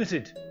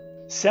 unlimited.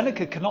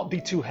 Seneca cannot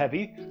be too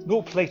heavy,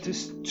 nor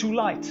Platus too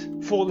light.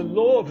 For the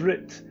law of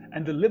writ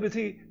and the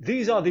liberty,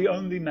 these are the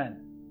only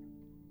men.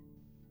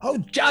 Oh,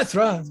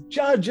 Jethro,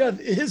 judge of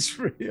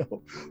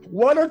Israel,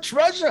 what a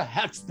treasure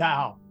hadst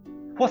thou!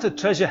 What a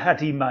treasure had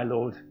he, my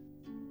lord!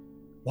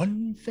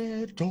 One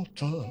fair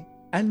daughter,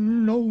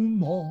 and no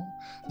more,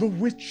 the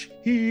which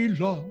he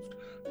loved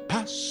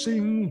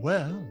passing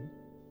well.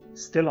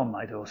 Still on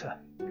my daughter.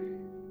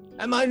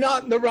 Am I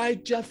not in the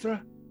right, Jethro?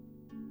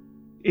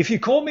 If you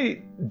call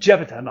me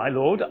Jebita, my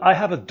lord, I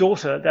have a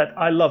daughter that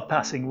I love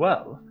passing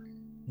well.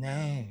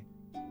 Nay,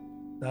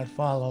 that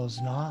follows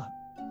not.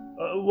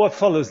 What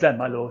follows then,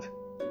 my lord?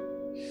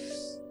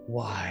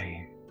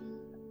 Why,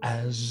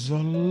 as a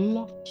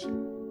lot,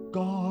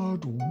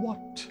 God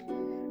wot.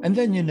 And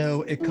then, you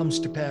know, it comes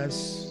to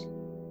pass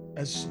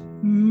as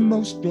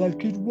most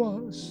like it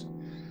was.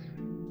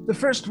 The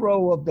first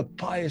row of the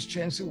pious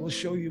chancel will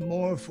show you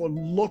more, for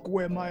look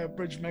where my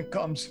abridgment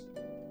comes.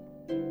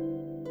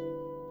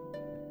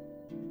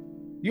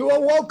 You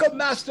are welcome,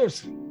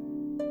 masters.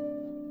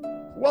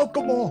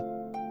 Welcome all.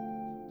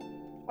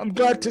 I'm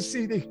glad to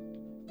see thee.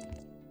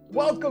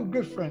 Welcome,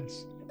 good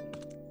friends.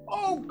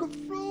 Oh, good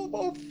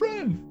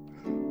friend.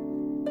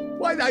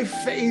 Why, thy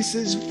face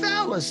is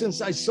valor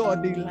since I saw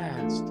thee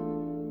last.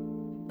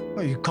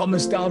 Oh, you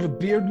comest thou to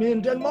beard me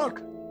in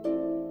Denmark?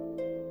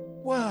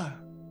 Why,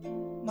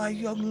 my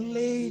young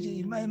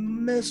lady, my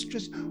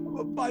mistress,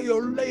 by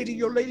your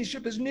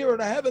ladyship is nearer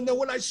to heaven than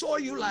when I saw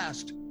you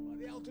last.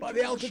 By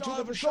the altitude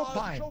of a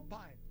Chopine.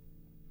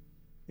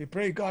 You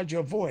pray God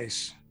your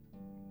voice,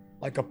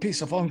 like a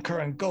piece of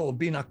uncurrent gold,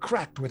 be not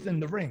cracked within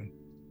the ring.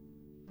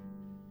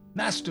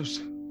 Masters,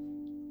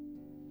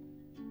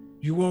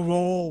 you are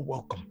all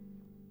welcome.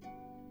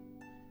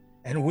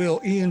 And we'll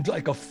e'en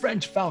like a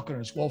French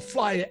falconers, we'll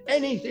fly at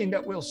anything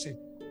that we'll see.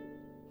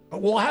 But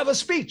we'll have a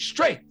speech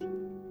straight.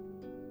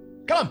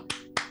 Come.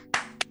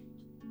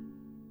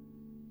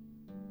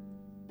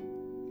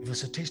 Give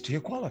us a taste of your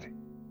quality.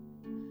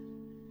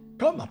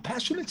 Come, a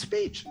passionate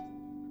speech.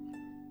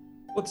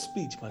 What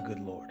speech, my good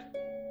lord?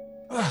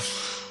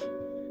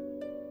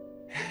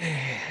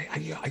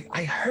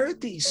 I heard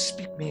thee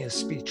speak me a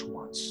speech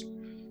once,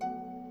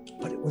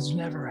 but it was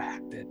never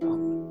acted.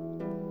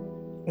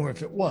 Or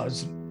if it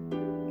was,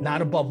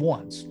 not above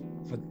once.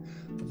 For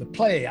the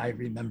play, I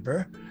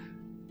remember,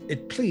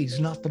 it pleased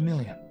not the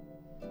million.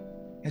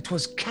 It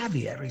was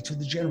caviary to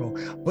the general,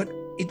 but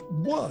it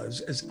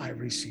was, as I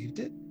received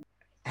it,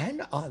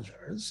 and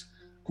others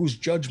whose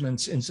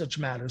judgments in such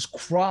matters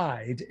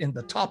cried in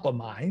the top of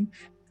mine,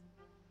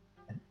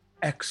 an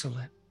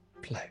excellent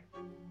play.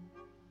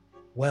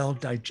 Well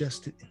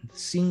digested in the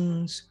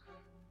scenes,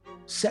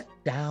 set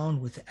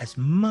down with as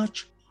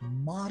much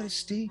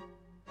modesty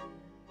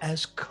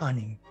as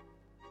cunning.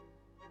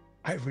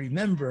 I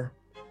remember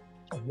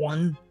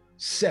one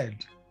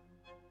said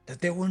that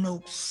there were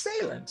no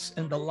salients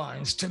in the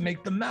lines to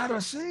make the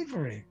matter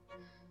savory,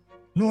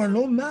 nor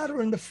no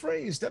matter in the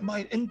phrase that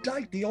might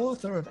indict the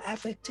author of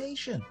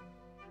affectation.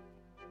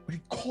 But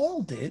he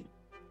called it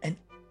an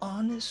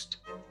honest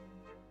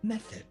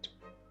method,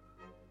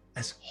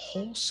 as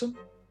wholesome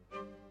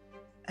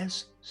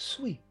as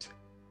sweet,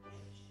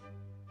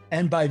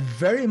 and by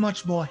very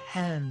much more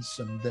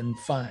handsome than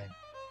fine.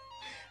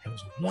 There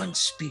was one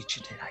speech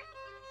in it I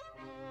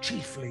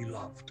chiefly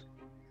loved.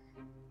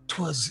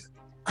 'Twas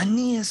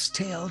Aeneas'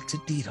 tale to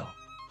Dido,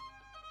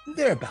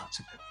 thereabouts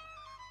of it,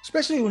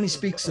 especially when he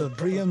speaks of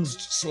Priam's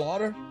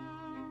slaughter.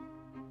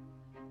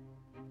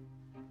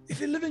 If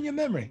you live in your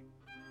memory,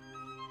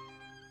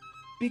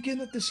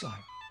 begin at this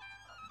line.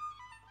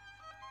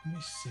 Let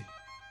me see.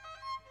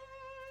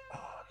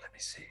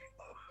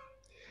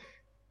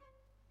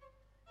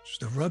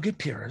 The rugged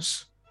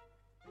Pyrrhus,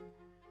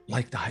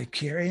 like the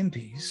Hycerian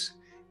bees.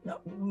 Now,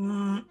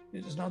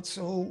 it is not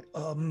so.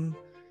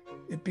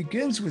 It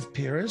begins with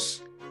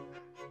Pyrrhus.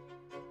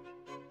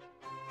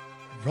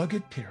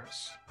 Rugged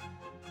Pyrrhus.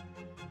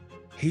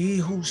 He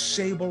whose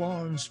sable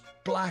arms,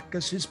 black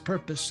as his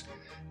purpose,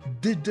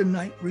 did the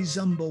night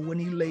resemble when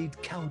he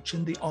laid couch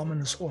in the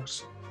ominous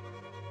horse,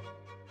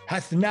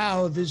 hath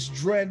now this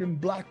dread and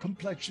black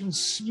complexion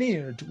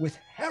smeared with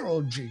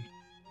heraldry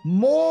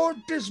more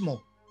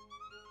dismal,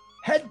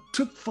 head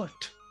to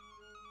foot.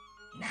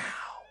 Now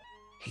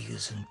he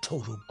is in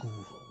total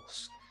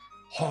ghouls,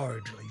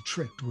 hardly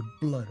tricked with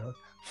blood of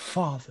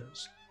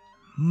fathers,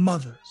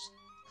 mothers,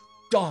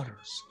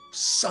 daughters,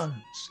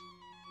 sons,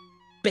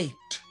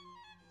 baked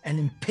and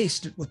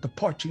impasted with the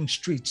parching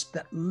streets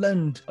that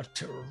lend a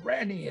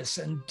tyrannous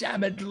and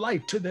damned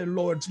light to their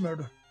lord's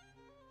murder.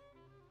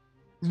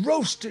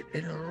 Roasted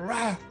in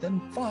wrath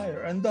and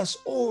fire, and thus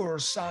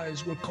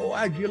o'er-sized with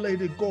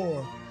coagulated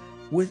gore,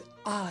 with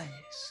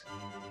eyes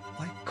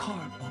like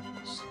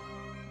carbuncles.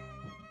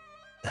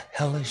 The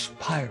hellish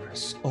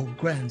Pyrrhus, O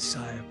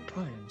grandsire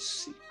Priam,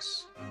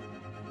 seeks.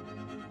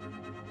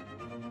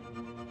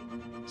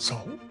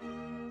 So,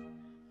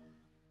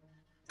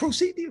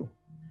 proceed you.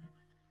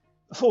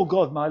 For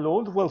God, my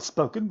lord, well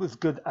spoken,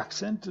 with good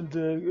accent and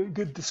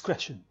good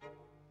discretion.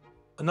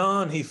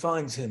 Anon he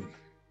finds him,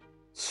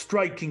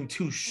 striking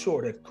too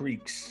short at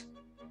Greeks.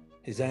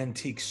 His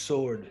antique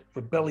sword,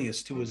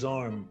 rebellious to his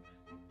arm,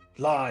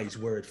 lies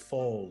where it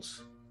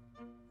falls,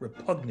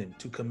 repugnant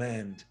to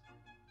command.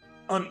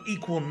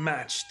 Unequal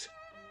matched,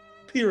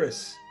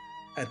 Pyrrhus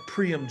at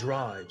Priam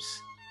drives,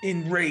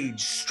 in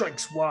rage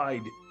strikes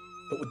wide,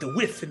 but with the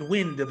whiff and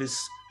wind of his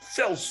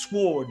fell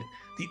sword,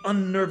 the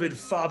unnerved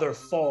father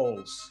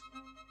falls.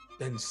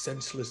 Then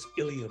senseless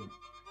Ilium,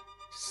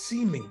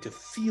 seeming to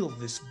feel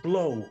this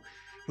blow,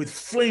 with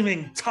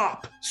flaming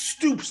top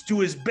stoops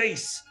to his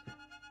base,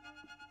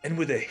 and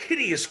with a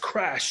hideous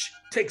crash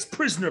takes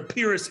prisoner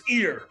Pyrrhus'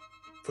 ear.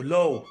 For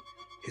lo,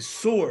 his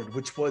sword,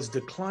 which was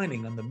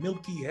declining on the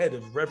milky head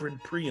of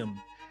Reverend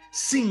Priam,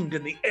 seemed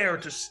in the air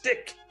to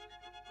stick.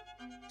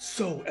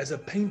 So as a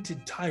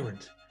painted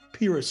tyrant,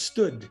 Pyrrhus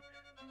stood,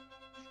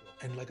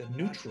 and like a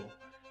neutral,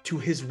 to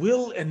his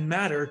will and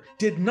matter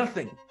did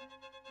nothing.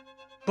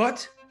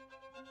 But,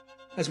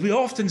 as we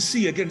often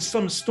see against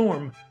some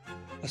storm,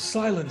 a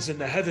silence in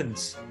the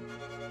heavens.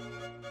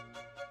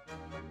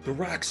 The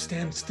racks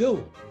stand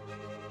still,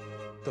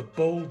 the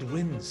bold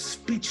winds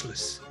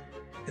speechless,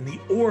 and the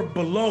orb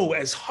below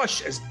as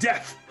hush as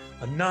death.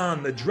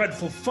 Anon the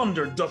dreadful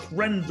thunder doth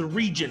rend the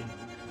region.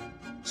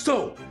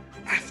 So,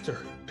 after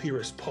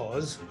Pyrrhus'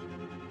 pause,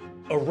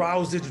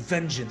 aroused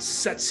vengeance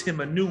sets him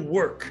a new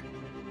work.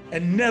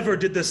 And never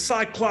did the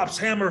Cyclops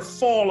hammer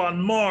fall on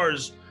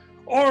Mars,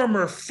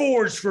 armor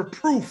forged for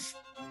proof,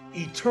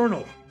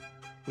 eternal,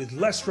 with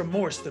less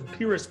remorse than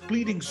Pyrrhus'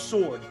 bleeding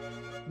sword,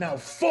 now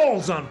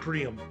falls on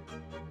Priam.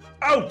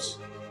 Out,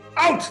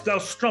 out, thou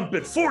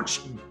strumpet,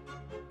 fortune!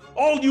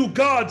 All you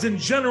gods and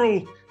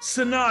general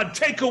synod,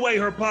 take away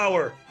her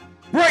power,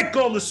 break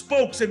all the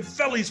spokes and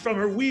fellies from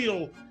her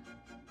wheel,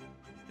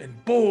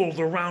 and bowl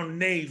the round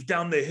nave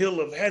down the hill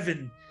of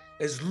heaven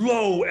as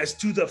low as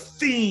to the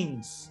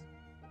fiends.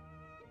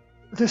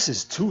 This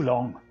is too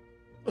long.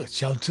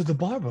 Let's out to the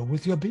barber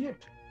with your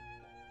beard.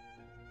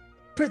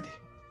 Prithee,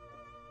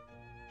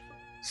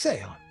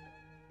 say on.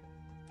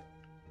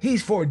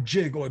 He's for a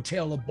jig or a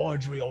tale of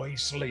bawdry, or he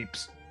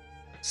sleeps.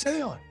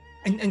 Say on,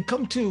 and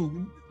come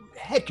to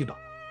Hecuba.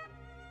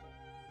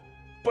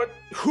 But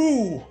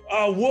who,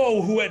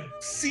 woe, who had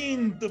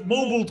seen the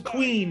mobled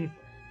queen?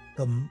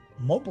 The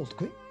mobled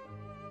queen?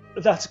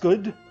 That's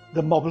good.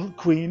 The mobled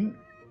queen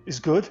is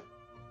good.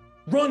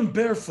 Run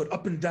barefoot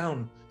up and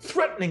down,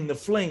 threatening the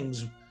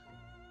flames,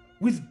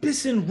 with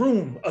bison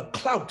room a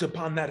clout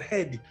upon that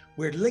head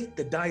where late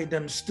the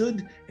diadem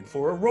stood, and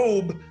for a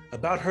robe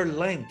about her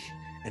lank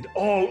and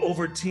all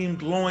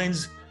over-teamed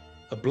loins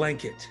a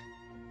blanket.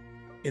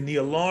 In the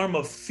alarm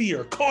of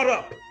fear caught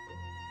up,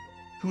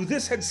 who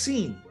this had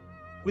seen,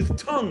 with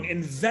tongue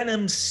in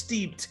venom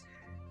steeped,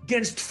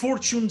 'gainst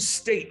fortune's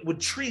state would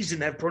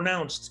treason have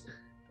pronounced.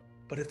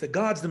 But if the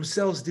gods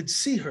themselves did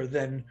see her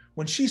then,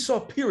 when she saw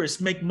Pyrrhus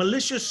make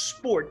malicious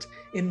sport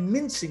in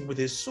mincing with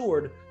his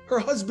sword her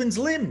husband's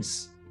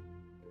limbs,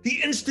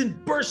 the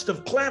instant burst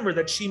of clamor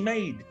that she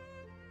made,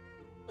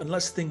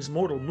 unless things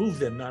mortal move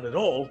them not at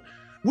all,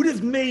 would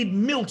have made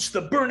milch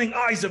the burning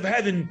eyes of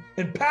heaven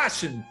and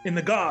passion in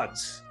the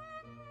gods.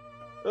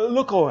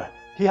 Look o'er,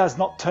 he has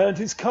not turned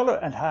his colour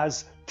and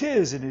has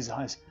tears in his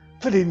eyes.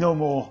 Pity no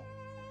more.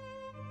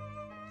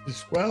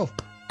 Well,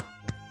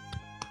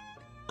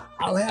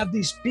 I'll have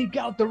thee speak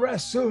out the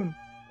rest soon.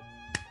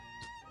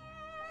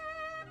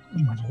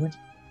 My lord,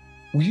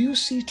 will you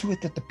see to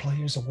it that the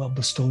players are well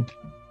bestowed?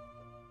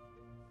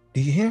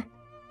 Do you hear?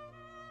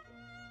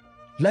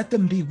 Let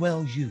them be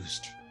well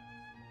used,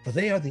 for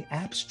they are the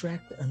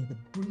abstract and the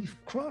brief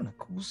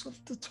chronicles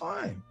of the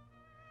time.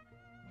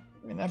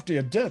 I mean, after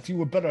your death, you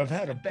would better have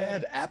had a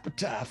bad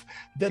epitaph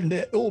than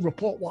the ill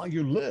report while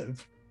you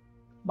live.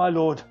 My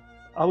lord,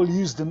 I will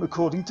use them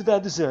according to their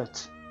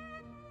desert.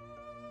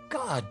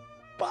 God,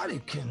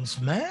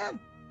 bodykins, man.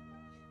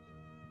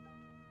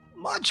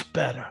 Much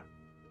better.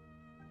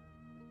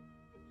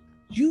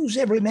 Use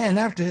every man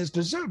after his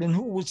desert, and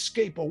who will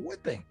escape a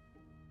whipping?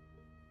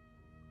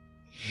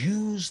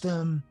 Use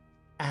them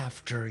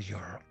after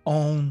your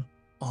own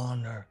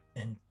honor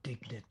and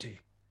dignity.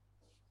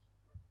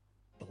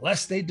 The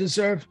less they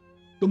deserve,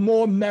 the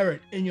more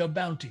merit in your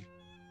bounty.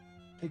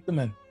 Take them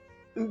in.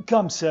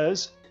 Come,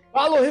 sirs.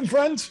 Follow him,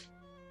 friends.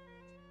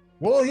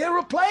 We'll hear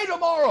a play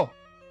tomorrow.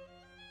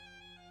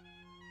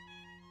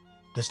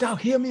 Dost thou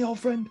hear me, old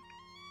friend?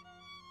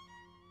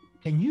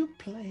 Can you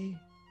play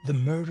The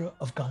Murder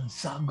of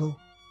Gonzago?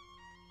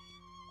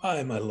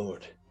 Aye, my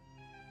lord.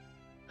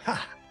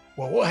 Ha!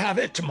 Well, we'll have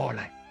it tomorrow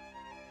night.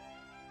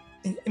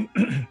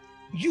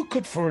 You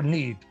could, for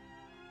need,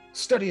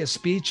 study a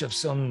speech of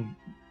some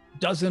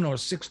 12 or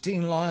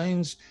 16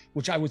 lines,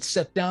 which I would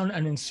set down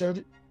and insert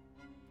it.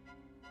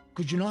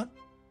 Could you not?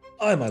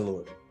 Aye, my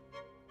lord.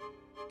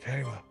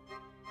 Very well.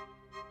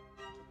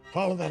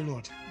 Follow that,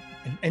 Lord.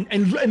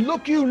 And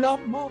look you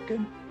not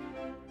mocking.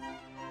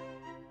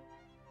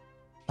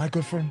 My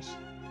good friends,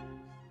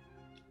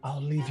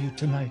 I'll leave you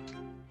tonight,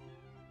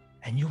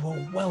 and you are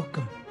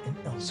welcome in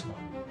Elsewhere.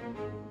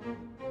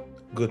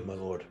 Good, my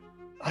lord.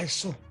 I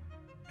so,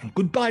 and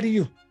goodbye to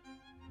you.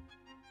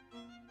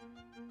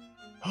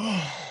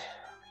 Oh,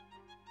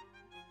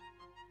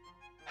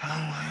 how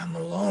I am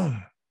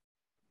alone.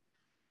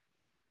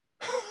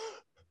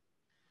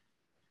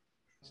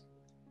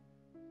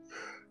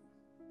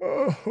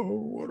 Oh,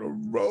 what a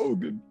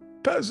rogue and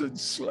peasant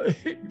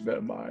slave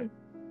am I.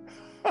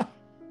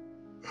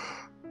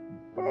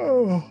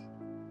 Oh,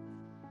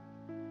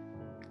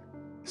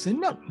 is it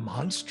not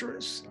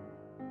monstrous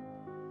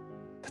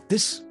that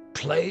this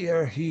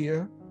player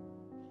here,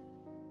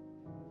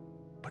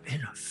 but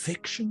in a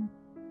fiction,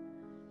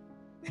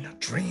 in a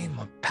dream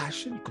of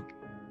passion, could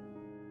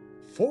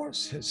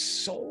force his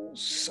soul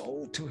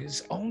so to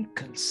his own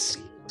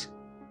conceit,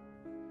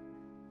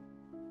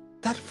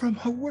 that from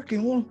her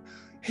working all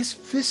his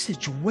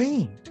visage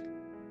waned,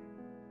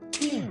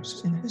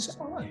 tears in his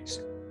eyes,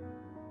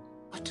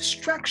 a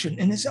distraction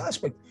in his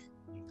aspect,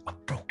 a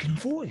broken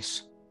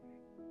voice,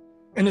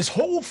 and his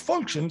whole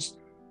functions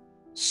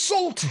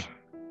salting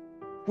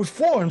with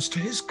forms to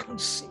his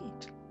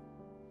conceit,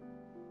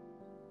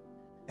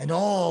 and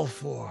all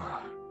for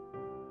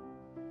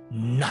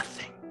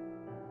nothing,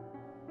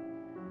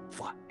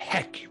 for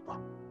Hecuba.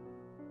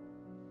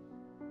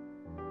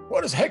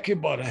 What is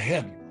Hecuba to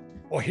him,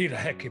 or he to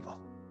Hecuba,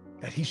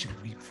 that he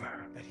should weep for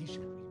her, that he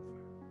should weep for her?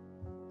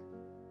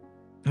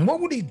 And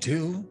what would he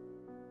do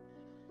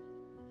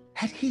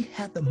had he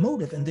had the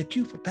motive and the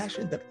cue for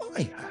passion that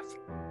I have?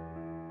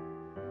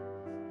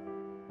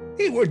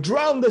 He would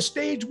drown the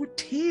stage with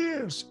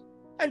tears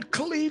and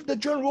cleave the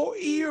general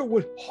ear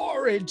with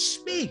horrid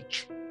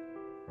speech.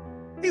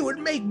 He would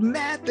make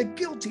mad the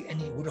guilty, and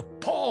he would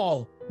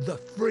appall the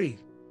free,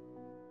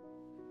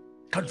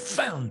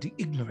 confound the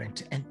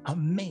ignorant, and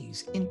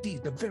amaze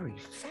indeed the very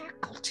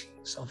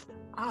faculties of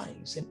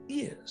eyes and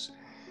ears.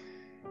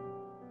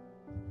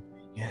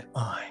 Yet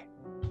I,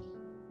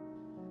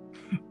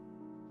 a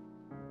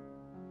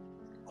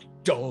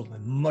dull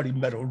and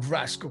muddy-meadowed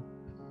rascal,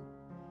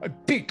 I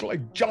peak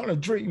like John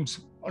of Dreams,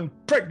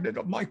 unpregnant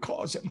of my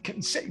cause, and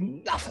can say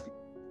nothing.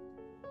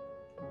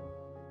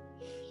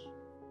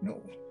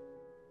 No,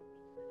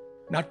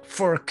 not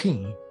for a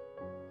king,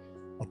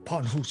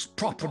 upon whose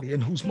property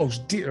and whose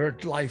most dear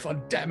life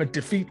undamned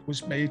defeat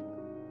was made.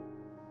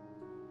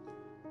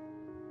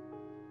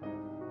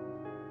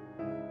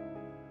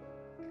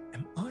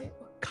 Am I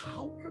a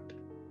coward?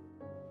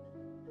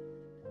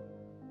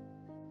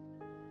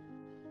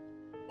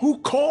 Who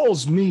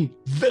calls me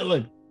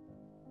villain?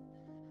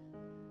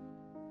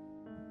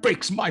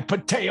 Breaks my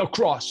pateo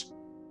cross,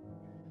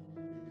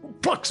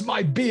 plucks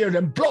my beard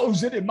and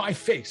blows it in my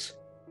face,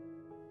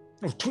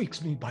 or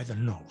tweaks me by the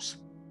nose?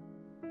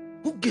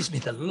 Who gives me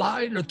the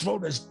lie in the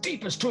throat as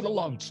deep as to the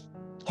lungs?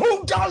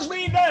 Who does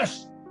me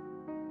this?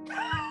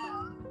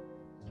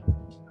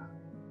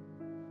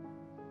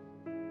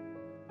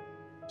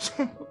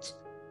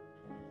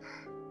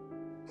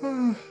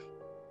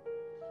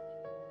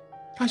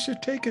 I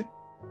should take it.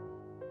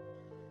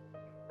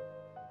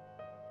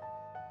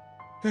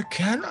 There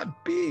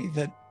cannot be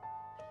that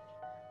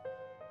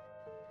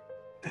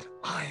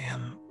I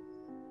am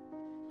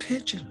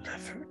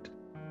pigeon-livered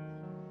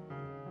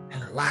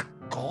and lack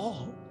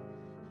gall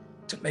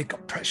to make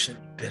oppression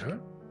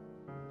bitter.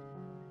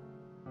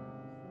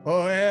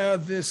 Oh, ere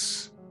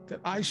this,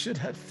 that I should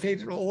have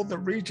fated all the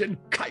region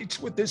kites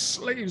with his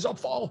slaves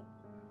afall.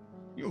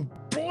 You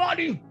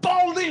bloody,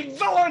 baldy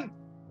villain!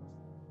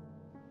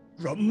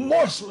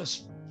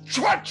 Remorseless,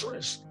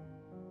 treacherous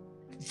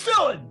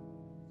villain!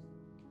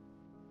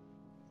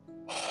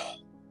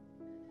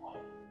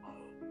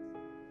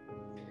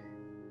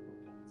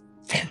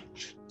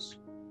 Vengeance.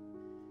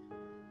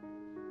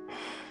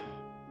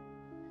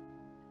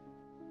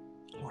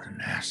 What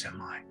an ass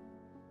am I?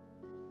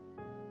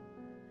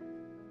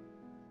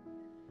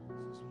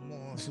 This is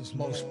more This is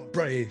most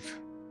brave.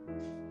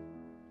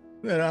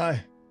 That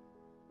I,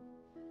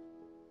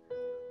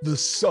 the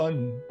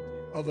son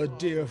of a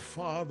dear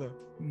father,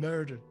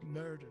 murdered,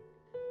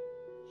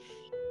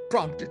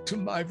 prompted to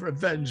my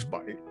revenge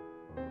by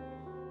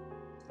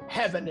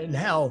heaven and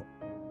hell,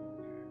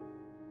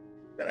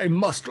 that I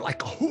must,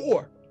 like a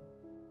whore,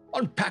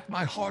 unpack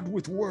my heart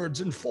with words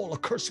and fall a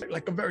cursing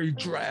like a very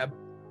drab,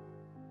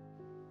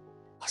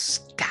 a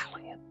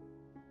scallion.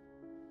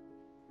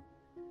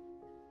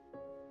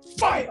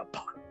 Fire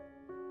upon it!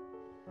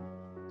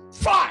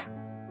 Fire!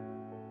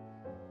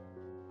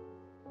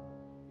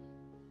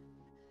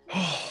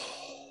 Oh,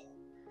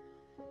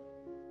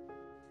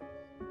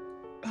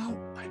 about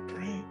my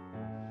brain.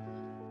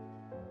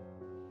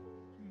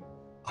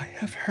 I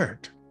have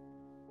heard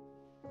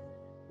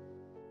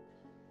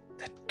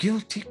that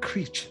guilty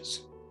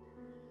creatures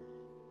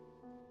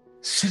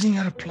sitting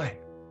at a play,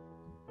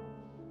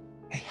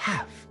 they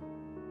have,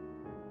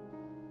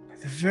 by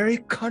the very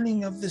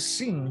cunning of the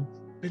scene,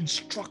 been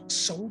struck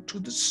so to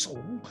the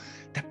soul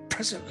that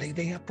presently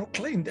they have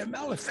proclaimed their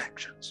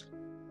malefactions.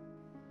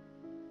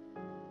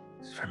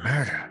 As for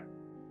murder,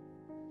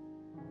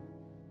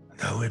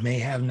 though it may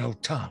have no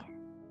tongue,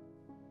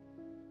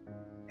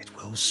 it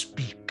will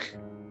speak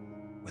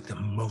with the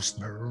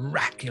most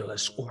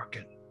miraculous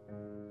organ.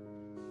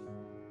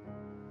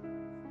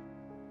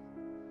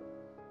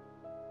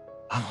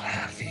 I'll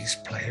have these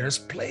players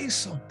play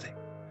something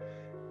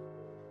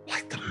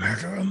like the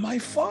murder of my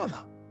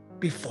father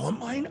before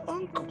mine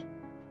uncle.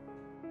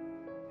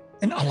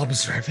 And I'll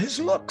observe his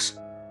looks.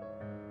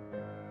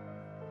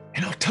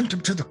 And I'll tempt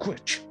him to the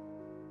quitch.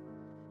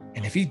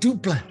 And if he do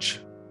blench,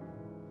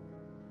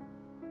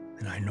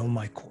 then I know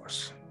my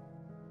course.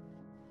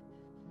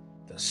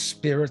 The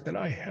spirit that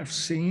I have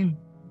seen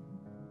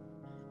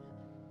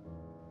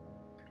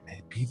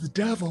may be the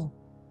devil.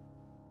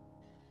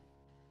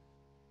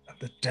 And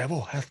the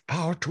devil hath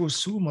power to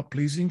assume a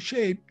pleasing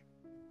shape.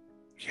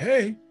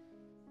 Yea.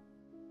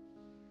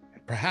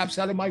 And perhaps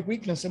out of my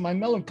weakness and my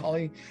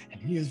melancholy,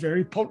 and he is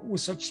very potent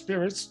with such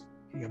spirits,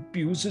 he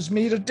abuses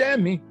me to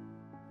damn me.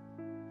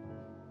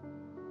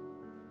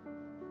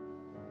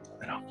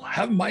 And I will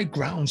have my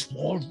grounds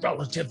more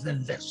relative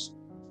than this.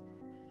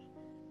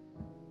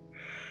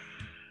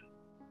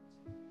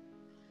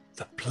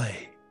 The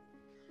play.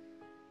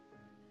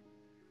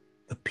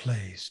 The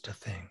play's the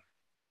thing,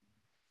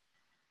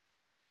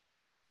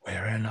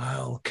 wherein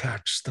I'll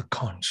catch the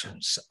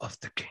conscience of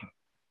the king.